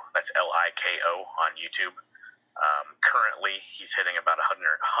Lyco. That's Liko on YouTube. Currently, he's hitting about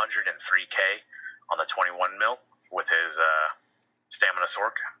 103K on the 21 mil with his Stamina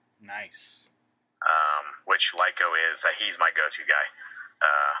Sork. Nice. Which Lyco he's my go-to guy.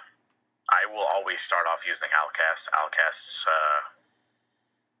 I will always start off using Outcast.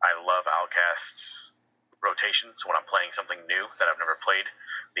 I love Outcast's rotations when I'm playing something new that I've never played,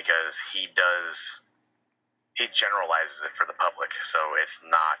 because he generalizes it for the public. So it's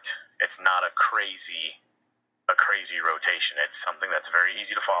not a crazy rotation. It's something that's very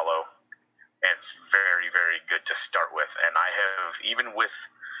easy to follow, and it's very, very good to start with. And I have,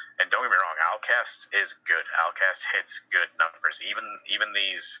 and don't get me wrong, Outcast is good. Outcast hits good numbers. Even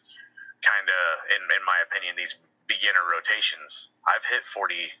these kind of, in my opinion, these beginner rotations, I've hit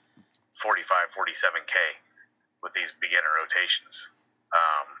 40, 45, 47K with these beginner rotations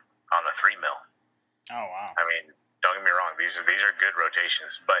on a 3 mil. Oh, wow. I mean, don't get me wrong, these are good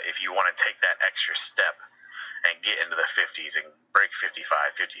rotations, but if you want to take that extra step and get into the 50s and break 55,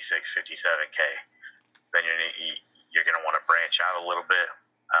 56, 57K, then you're going to want to branch out a little bit.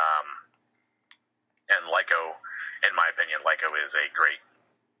 And Lyco, in my opinion, Lyco is a great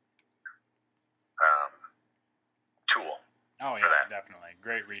tool. Oh yeah, for that. Definitely.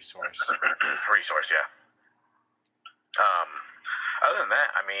 Great resource. Yeah. Other than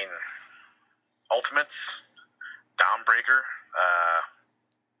that, I mean, Ultimates, Dawnbreaker,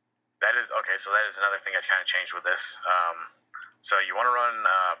 that is another thing I kind of changed with this. So you want to run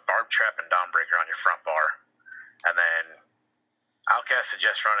Barb Trap and Dawnbreaker on your front bar, and then Outcast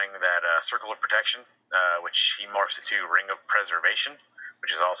suggests running that Circle of Protection, which he morphs it to Ring of Preservation,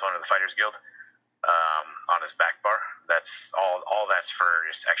 which is also under the Fighters Guild, on his back bar. That's all that's for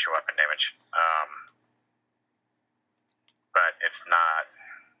just extra weapon damage. But it's not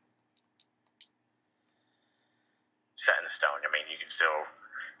set in stone. I mean, you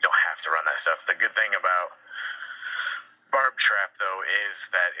don't have to run that stuff. The good thing about Barb Trap, though,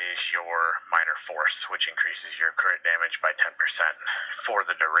 is that is your minor force, which increases your crit damage by 10% for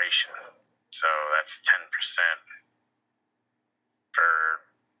the duration. So that's 10% for,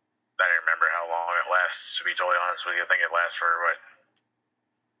 I don't remember how long it lasts, to be totally honest with you. I think it lasts for,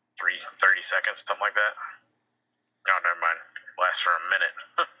 30 seconds, something like that? No, never mind. It lasts for a minute.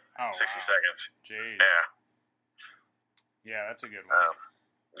 Oh, 60 wow. seconds. Jeez. Yeah. Yeah, that's a good one.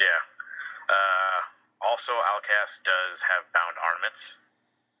 Yeah. Also, Outcast does have bound armaments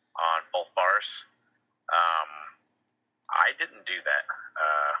on both bars. I didn't do that.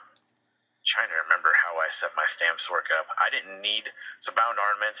 Trying to remember how I set my stamps work up. I didn't need so bound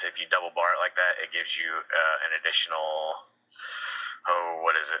armaments. If you double bar it like that, it gives you an additional.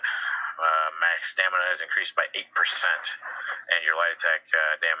 What is it? Max stamina is increased by 8%, and your light attack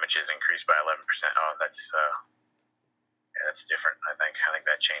damage is increased by 11%. Oh, that's different. I think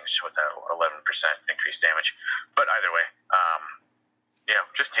that changed with that 11% increased damage. But either way,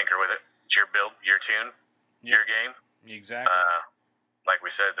 just tinker with it. It's your build, your tune, your game. Exactly. Like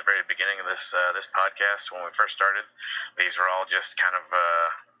we said at the very beginning of this podcast when we first started, these are all just kind of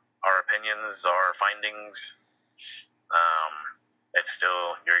our opinions, our findings. It's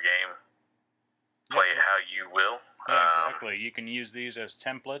still your game. Play it how you will. Yeah, exactly. You can use these as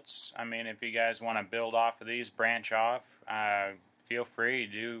templates. I mean, if you guys want to build off of these, branch off, feel free.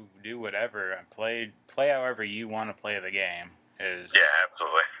 Do whatever. Play however you want to play the game. Yeah,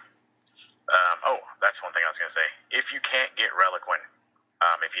 absolutely. That's one thing I was going to say. If you can't get Reliquin,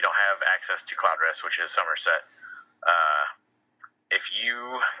 if you don't have access to Cloud Rest, which is Somerset, if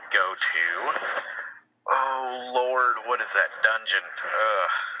you go to, oh Lord, what is that dungeon?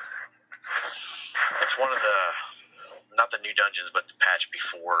 It's one of the, not the new dungeons, but the patch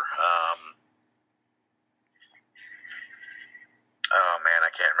before. Oh man, I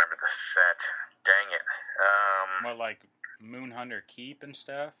can't remember the set. Dang it. What, like Moonhunter Keep and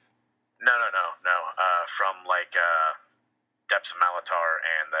stuff? No. From like Depths of Malatar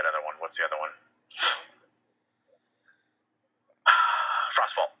and that other one. What's the other one?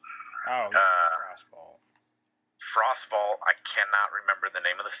 Frostvault. Oh, yeah, Frostvault. Frostvault, I cannot remember the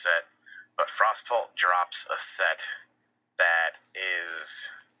name of the set, but Frostvault drops a set that is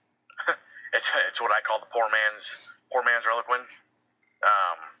it's what I call the poor man's Reliquin.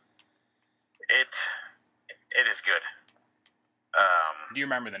 It is good. Do you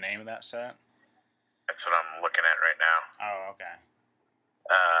remember the name of that set? That's what I'm looking at right now. Oh, okay.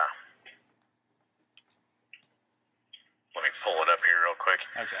 Let me pull it up here real quick.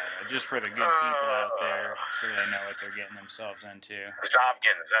 Okay, just for the good people out there, so they know what they're getting themselves into.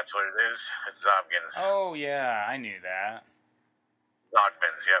 Zogvins, that's what it is. It's Zogvins. Oh, yeah, I knew that.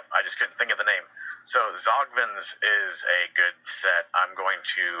 Zogvins, yep. I just couldn't think of the name. So Zogvins is a good set. I'm going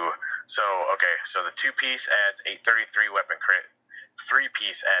to... So the 2-piece adds 833 weapon crit.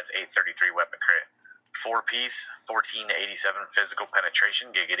 3-piece adds 833 weapon crit. 4-piece, 1487 physical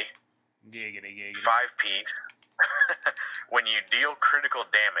penetration, giggity. Giggity. 5-piece, when you deal critical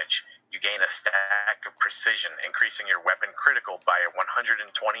damage, you gain a stack of precision, increasing your weapon critical by 129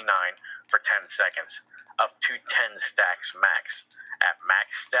 for 10 seconds, up to 10 stacks max. At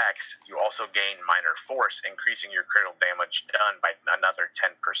max stacks, you also gain minor force, increasing your critical damage done by another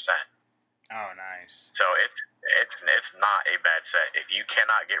 10%. Oh, nice. So it's not a bad set. If you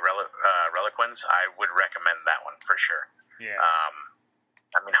cannot get Reliquins, I would recommend that one for sure. Yeah.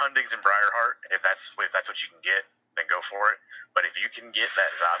 I mean, Hundings and Briarheart, if that's what you can get, then go for it. But if you can get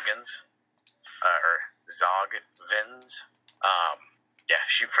that Zogvins,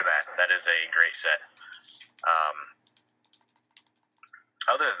 shoot for that. That is a great set.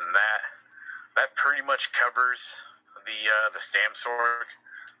 Other than that, that pretty much covers the Stam Sword.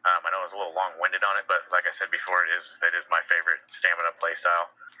 I know I was a little long-winded on it, but like I said before, that is my favorite stamina playstyle.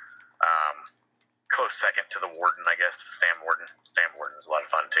 Close second to the Warden, I guess, the Stam Warden. Stam Warden is a lot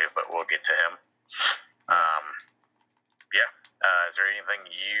of fun too, but we'll get to him. Is there anything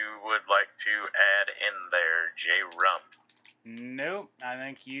you would like to add in there, J. Rum? Nope, I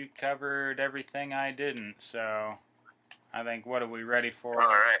think you covered everything I didn't, so I think, what are we ready for? All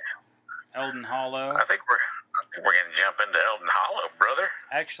right. Elden Hollow. I think we're going to jump into Elden Hollow, brother.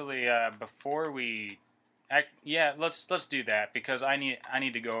 Actually, before we... let's do that, because I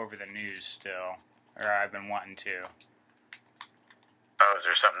need to go over the news still, or I've been wanting to. Oh, is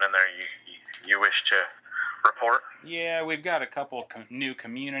there something in there you wish to report? Yeah, we've got a couple new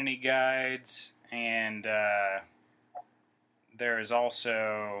community guides, and there is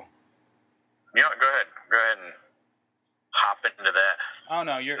also... You know what, go ahead and hop into that. Oh,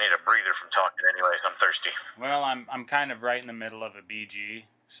 no, I need a breather from talking anyways. I'm thirsty. Well, I'm kind of right in the middle of a BG,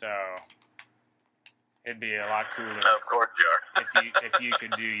 so it'd be a lot cooler. Of course you are. if you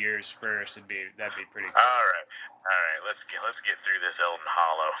could do yours first, that'd be pretty cool. All right. Let's get through this Elden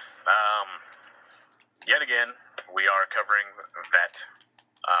Hollow. Yet again, we are covering Vet.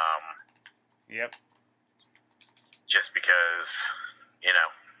 Yep. Just because,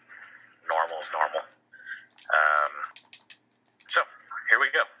 normal is normal. here we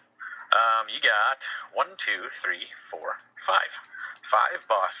go. You got 1, 2, 3, 4, 5. 5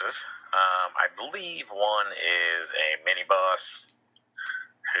 bosses. I believe one is a mini boss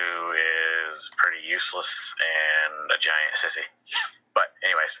who is pretty useless and a giant sissy. But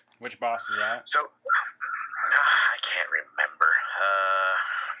anyways. Which boss is that? So, I can't remember.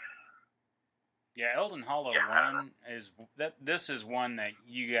 Yeah, Elden Hollow 1 is that. This is one that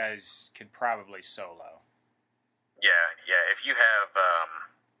you guys could probably solo. Yeah. If you have,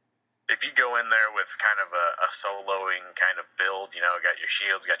 if you go in there with kind of a soloing kind of build, got your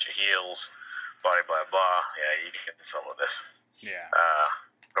shields, got your heals, blah blah blah. Yeah, you can solo this. Yeah.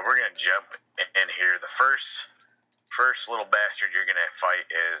 But we're gonna jump in here. The first little bastard you're gonna fight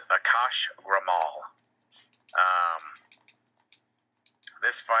is Akash Gramal.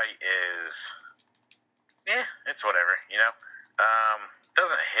 This fight is, it's whatever,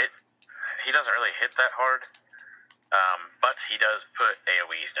 doesn't hit. He doesn't really hit that hard, but he does put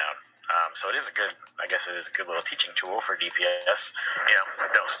AoEs down. So it is a good little teaching tool for DPS.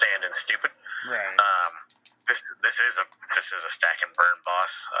 Don't stand in stupid. Right. This is a stack and burn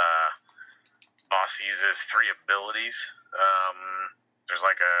boss. Boss uses 3 abilities. There's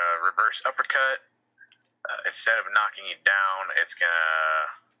like a reverse uppercut. Instead of knocking you down, it's gonna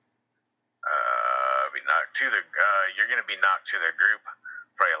be knocked to the. You're gonna be knocked to the group.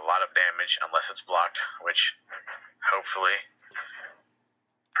 Probably a lot of damage unless it's blocked. Which, hopefully,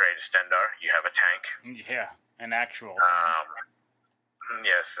 pray to Stendar. You have a tank. Yeah, an actual.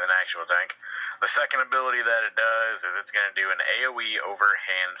 Yes, an actual tank. The second ability that it does is it's gonna do an AOE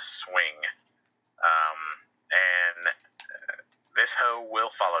overhand swing. And this hoe will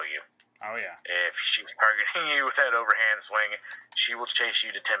follow you. Oh, yeah. If she's targeting you with that overhand swing, she will chase you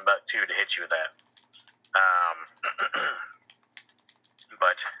to Timbuktu to hit you with that.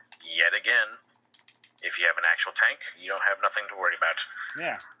 But, yet again, if you have an actual tank, you don't have nothing to worry about.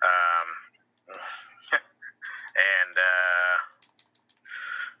 Yeah. And, the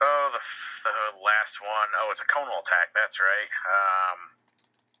last one, it's a conal attack, that's right.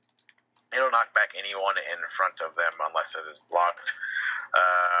 It'll knock back anyone in front of them unless it is blocked.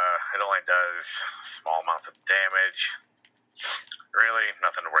 It only does small amounts of damage. Really,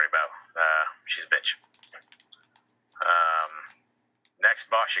 nothing to worry about. She's a bitch. Next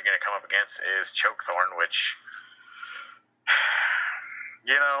boss you're going to come up against is Chokethorn, which,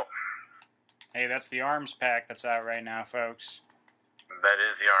 Hey, that's the arms pack that's out right now, folks. That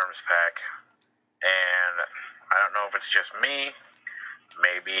is the arms pack. And I don't know if it's just me.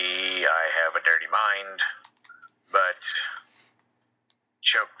 Maybe I have a dirty mind, but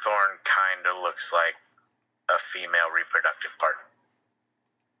Chokethorn kind of looks like a female reproductive part.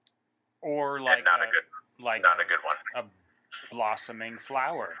 Or like and not a good one. A blossoming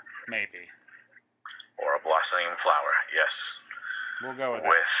flower, maybe. Or a blossoming flower, yes. We'll go with that.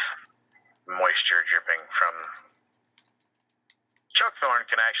 With moisture dripping from... Chokethorn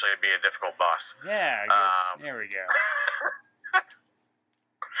can actually be a difficult boss. Yeah, there we go.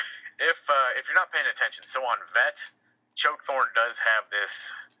 If you're not paying attention, so on Vet, Chokethorn does have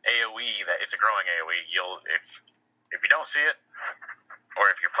this AoE that it's a growing AoE. If you don't see it, or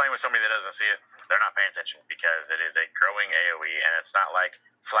if you're playing with somebody that doesn't see it, they're not paying attention because it is a growing AoE, and it's not like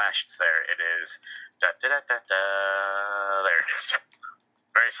Flash. It's there. It is da da da da da. There it is.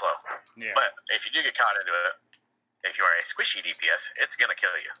 Very slow. Yeah. But if you do get caught into it, if you are a squishy DPS, it's gonna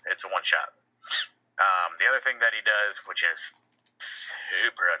kill you. It's a one shot. The other thing that he does, which is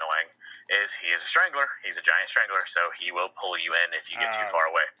super annoying, is he is a strangler. He's a giant strangler, so he will pull you in if you get too far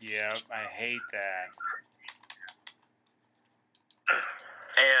away. Yeah, I hate that.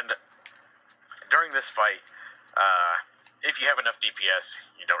 And during this fight, if you have enough DPS,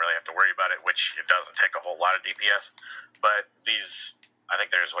 you don't really have to worry about it, which it doesn't take a whole lot of DPS. But these, I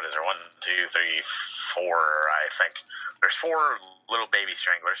think there's, 1, 2, 3, 4, I think. There's 4 little baby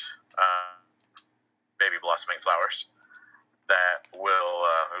stranglers, baby blossoming flowers, that will,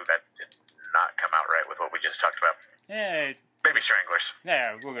 that did not come out right with what we just talked about. Yeah. Baby stranglers.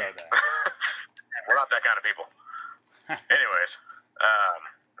 Yeah, we'll go with that. We're not that kind of people. Anyways,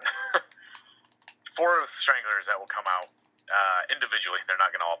 4 stranglers that will come out individually. They're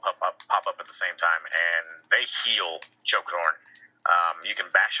not going to all pop up at the same time, and they heal Chokethorn. You can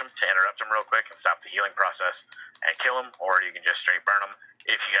bash them to interrupt them real quick and stop the healing process and kill them, or you can just straight burn them.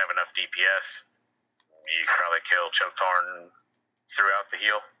 If you have enough DPS, you can probably kill Chokethorn throughout the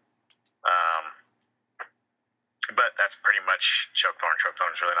heal. But that's pretty much Chokethorn.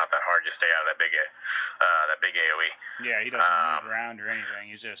 Chokethorn's really not that hard. Just stay out of that big AoE. Yeah, he doesn't move around or anything.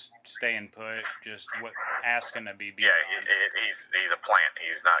 He's just staying put, just asking to be beat. Yeah, he's a plant.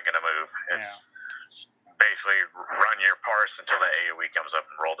 He's not going to move. It's basically run your parse until the AoE comes up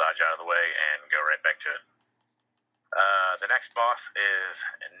and roll dodge out of the way and go right back to it. The next boss is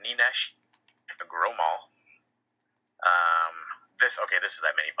Ninesh Gromal. This is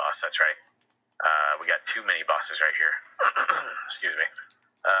that mini boss. That's right. We got 2 mini bosses right here. Excuse me.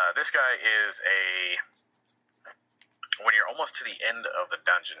 This guy is when you're almost to the end of the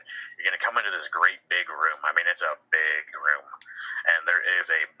dungeon, you're going to come into this great big room. I mean, it's a big room. And there is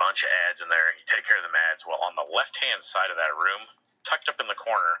a bunch of ads in there, and you take care of them ads. Well, on the left-hand side of that room, tucked up in the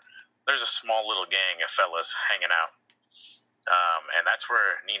corner, there's a small little gang of fellas hanging out. And that's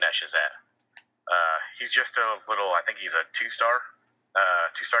where Ninesh is at. He's just a little, I think he's a 2-star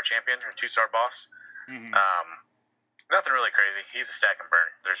champion, or 2-star boss. Mm-hmm. Nothing really crazy. He's a stack and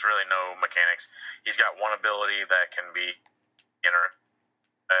burn. There's really no mechanics. He's got one ability that can be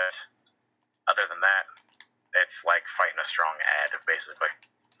other than that, it's like fighting a strong ad, basically.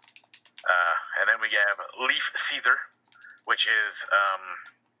 And then we have Leaf Seether, which is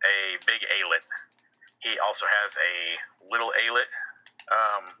a big Aelit. He also has a little Aelit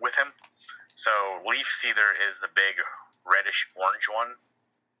with him. So Leaf Seether is the big reddish orange one.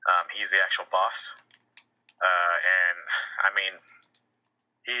 He's the actual boss. And I mean,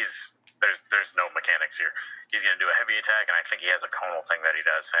 there's no mechanics here. He's going to do a heavy attack, and I think he has a conal thing that he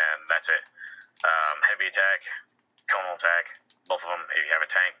does, and that's it. Heavy attack, conal attack, both of them. If you have a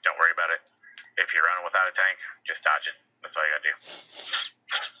tank, don't worry about it. If you're running without a tank, just dodge it. That's all you got to do.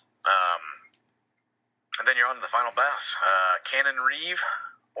 And then you're on to the final boss, Canon Reeve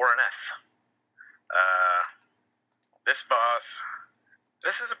Oreneth. This boss,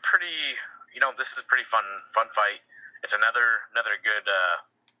 this is a pretty fun fight. It's another good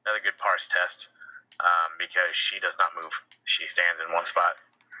parse test, because she does not move. She stands in one spot.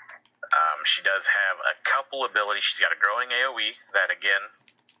 She does have a couple abilities. She's got a growing AoE that, again,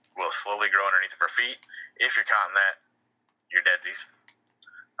 will slowly grow underneath of her feet. If you're caught in that, you're deadsies.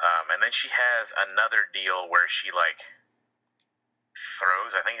 And then she has another deal where she, like,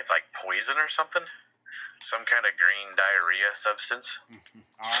 throws, I think it's like poison or something. Some kind of green diarrhea substance.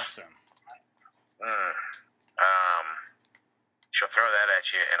 Awesome. She'll throw that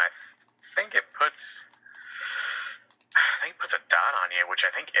at you, and I think it puts a dot on you, which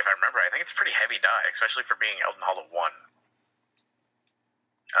I think, if I remember, I think it's a pretty heavy dot, especially for being Elden Hollow 1.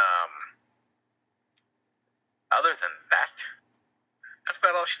 Other than that, that's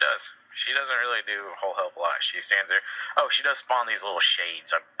about all she does. She doesn't really do a whole hell of a lot. She stands there. Oh, she does spawn these little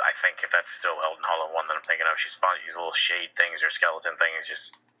shades. I think, if that's still Elden Hollow 1 that I'm thinking of, she spawns these little shade things or skeleton things.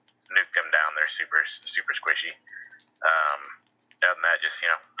 Just nuke them down. They're super, super squishy. Other than that, just,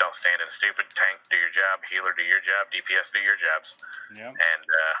 don't stand in a stupid. Tank, do your job. Healer, do your job. DPS, do your jobs. Yep. And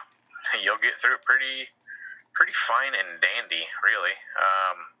you'll get through it pretty fine and dandy, really.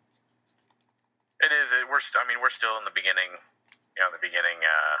 It is. We're still in the beginning. What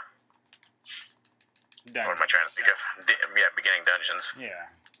am I trying to think of? Beginning dungeons. Yeah.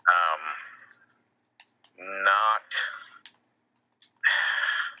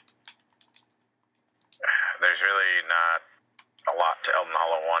 There's really not a lot to Elden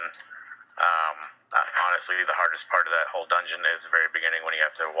Hollow 1. Honestly, the hardest part of that whole dungeon is the very beginning when you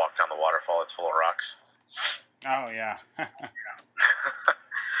have to walk down the waterfall. It's full of rocks. Oh, yeah.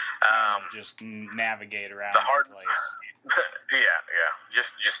 Just navigate around the hard place. Yeah.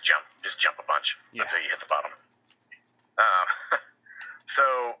 Just jump. Just jump a bunch until you hit the bottom.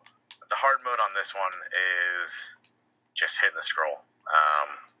 So the hard mode on this one is just hitting the scroll.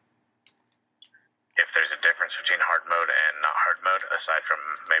 If there's a difference between hard mode and not hard mode, aside from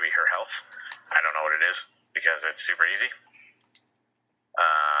maybe her health, I don't know what it is, because it's super easy.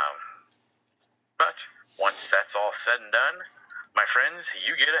 But once that's all said and done, my friends,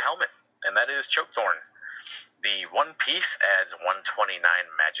 you get a helmet, and that is Chokethorn. The one piece adds 129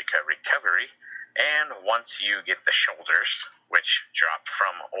 Magicka recovery, and once you get the shoulders, which drop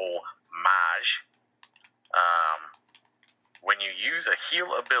from old Maj, when you use a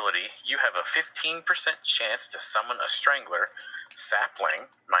heal ability, you have a 15% chance to summon a Strangler, sapling,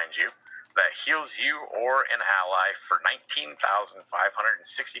 mind you, that heals you or an ally for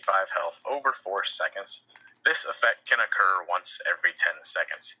 19,565 health over 4 seconds. This effect can occur once every 10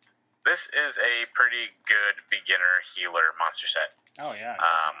 seconds. This is a pretty good beginner healer monster set. Oh, yeah.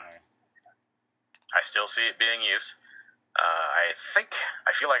 I still see it being used. I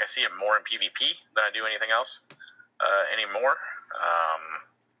feel like I see it more in PvP than I do anything else anymore.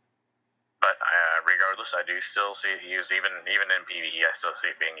 But regardless, I do still see it used. Even in PvE, I still see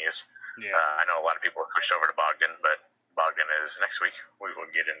it being used. Yeah. I know a lot of people have switched over to Bogdan, but Bogdan is next week. We will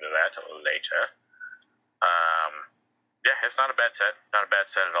get into that later. Yeah, it's not a bad set. Not a bad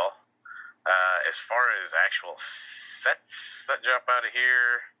set at all. As far as actual sets that drop out of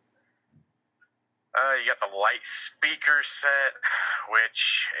here, you got the light speaker set,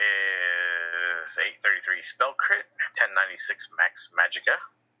 which is 833 spell crit, 1096 max magicka,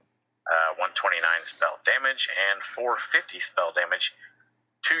 129 spell damage, and 450 spell damage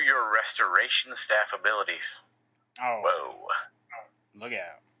to your restoration staff abilities. Oh. Whoa. Look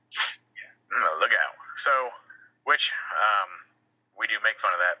out. Look out. So, which, we do make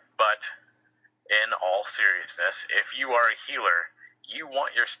fun of that, but in all seriousness, if you are a healer, you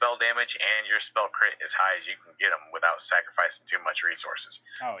want your spell damage and your spell crit as high as you can get them without sacrificing too much resources.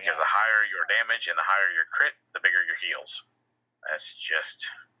 Oh, yeah. Because the higher your damage and the higher your crit, the bigger your heals. That's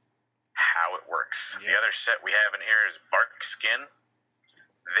just how it works. Yep. The other set we have in here is Bark Skin.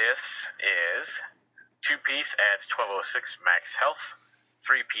 This is 2-piece adds 1206 max health,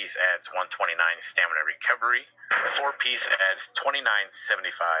 3-piece adds 129 stamina recovery, 4-piece adds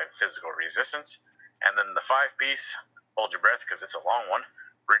 2975 physical resistance, and then the 5-piece, hold your breath because it's a long one,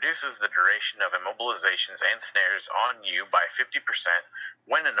 reduces the duration of immobilizations and snares on you by 50%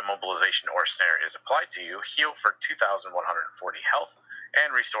 when an immobilization or snare is applied to you, heal for 2,140 health,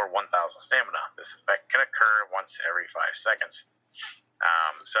 and restore 1,000 stamina. This effect can occur once every 5 seconds.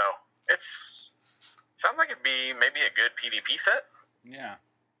 So sounds like it'd be maybe a good PvP set. Yeah.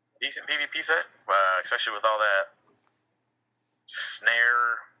 Decent PvP set, especially with all that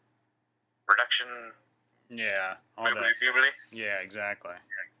snare reduction. Yeah. All Wibbly, that. wibbly. Yeah, exactly.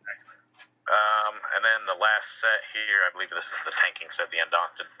 And then the last set here, I believe this is the tanking set, the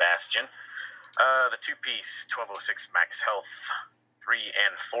Undaunted Bastion. The 2-piece, 1206 max health, 3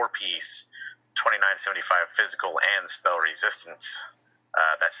 and 4-piece, 2975 physical and spell resistance.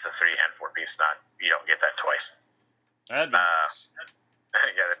 That's the 3 and 4-piece, you don't get that twice. That'd be nice.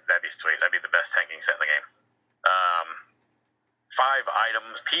 Yeah, that'd be sweet. That'd be the best tanking set in the game. 5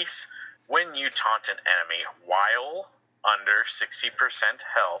 items piece. When you taunt an enemy while under 60%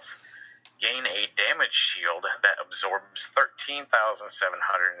 health, gain a damage shield that absorbs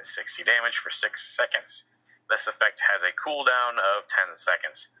 13,760 damage for 6 seconds. This effect has a cooldown of 10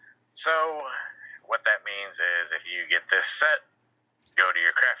 seconds. So, what that means is if you get this set, go to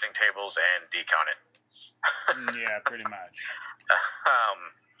your crafting tables and decon it. Yeah, pretty much.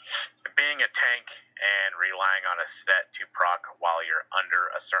 Being a tank and relying on a set to proc while you're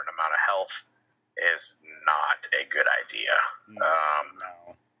under a certain amount of health is not a good idea.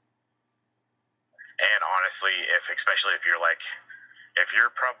 No. And honestly, especially if you're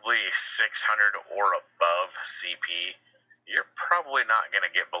probably 600 or above CP, you're probably not going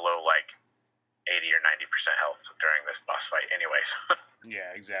to get below like 80 or 90% health during this boss fight anyways.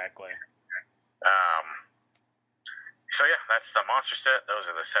 Yeah, exactly. So yeah, that's the monster set.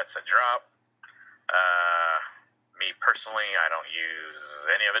 Those are the sets that drop. Me personally, I don't use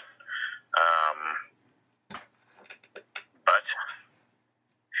any of it. But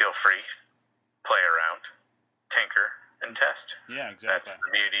feel free, play around, tinker, and test. Yeah, exactly. That's the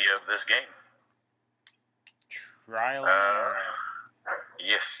beauty of this game. Trial and error.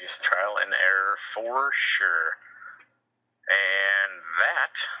 Yes, trial and error for sure. And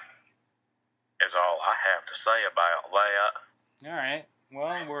that is all I have to say about that. All right.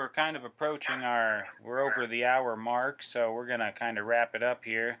 Well, we're kind of approaching we're over the hour mark, so we're going to kind of wrap it up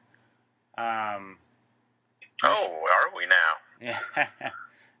here. Are we now?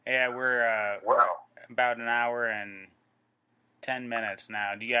 Yeah, we're Wow. about an hour and 10 minutes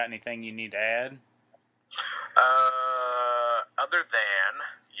now. Do you got anything you need to add? Other than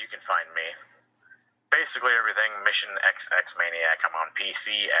you can find me basically everything Mission XX Maniac. I'm on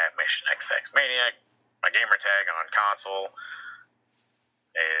PC at Mission XX Maniac. My gamer tag on console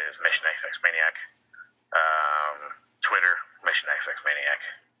is Mission XX Maniac. Twitter Mission XX Maniac.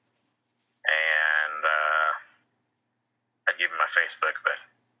 And I'd give you my Facebook, but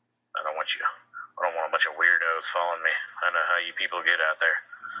I don't want a bunch of weirdos following me. I know how you people get out there.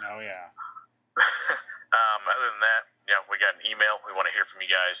 Oh yeah. Other than that, we got an email. We want to hear from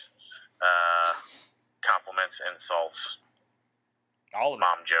you guys. Compliments, insults, all of it.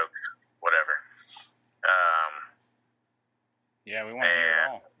 mom jokes, whatever. Yeah, we want to hear it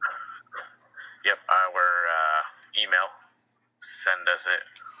all. Yep, our email. Send us it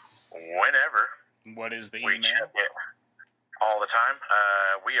whenever. What is the We email? check it all the time.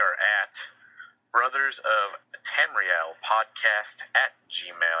 We are at Brothers of Tamriel Podcast at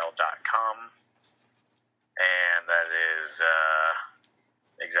gmail.com. And that is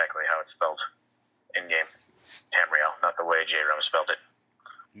exactly how it's spelled in game. Tamriel, not the way J-Rum spelled it.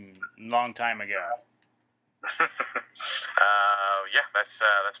 Long time ago. Yeah, that's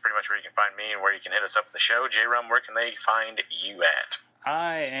pretty much where you can find me and where you can hit us up at the show. J-Rum, where can they find you at?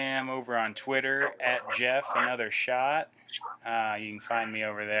 I am over on Twitter at Jeff Another Shot. You can find me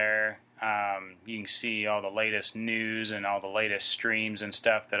over there. You can see all the latest news and all the latest streams and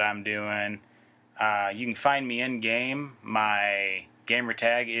stuff that I'm doing. You can find me in game. My gamer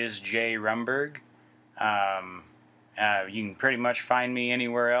tag is J Rumberg. You can pretty much find me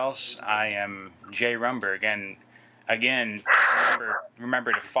anywhere else. I am J Rumberg, and again,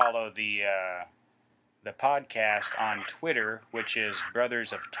 remember to follow the podcast on Twitter, which is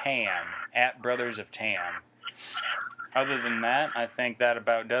Brothers of Tam, at Brothers of Tam. Other than that, I think that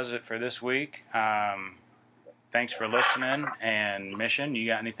about does it for this week. Thanks for listening, and Mission, you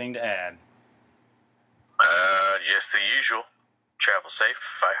got anything to add? Yes, the usual. Travel safe,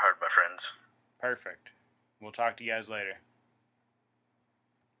 fight hard, my friends. Perfect. We'll talk to you guys later.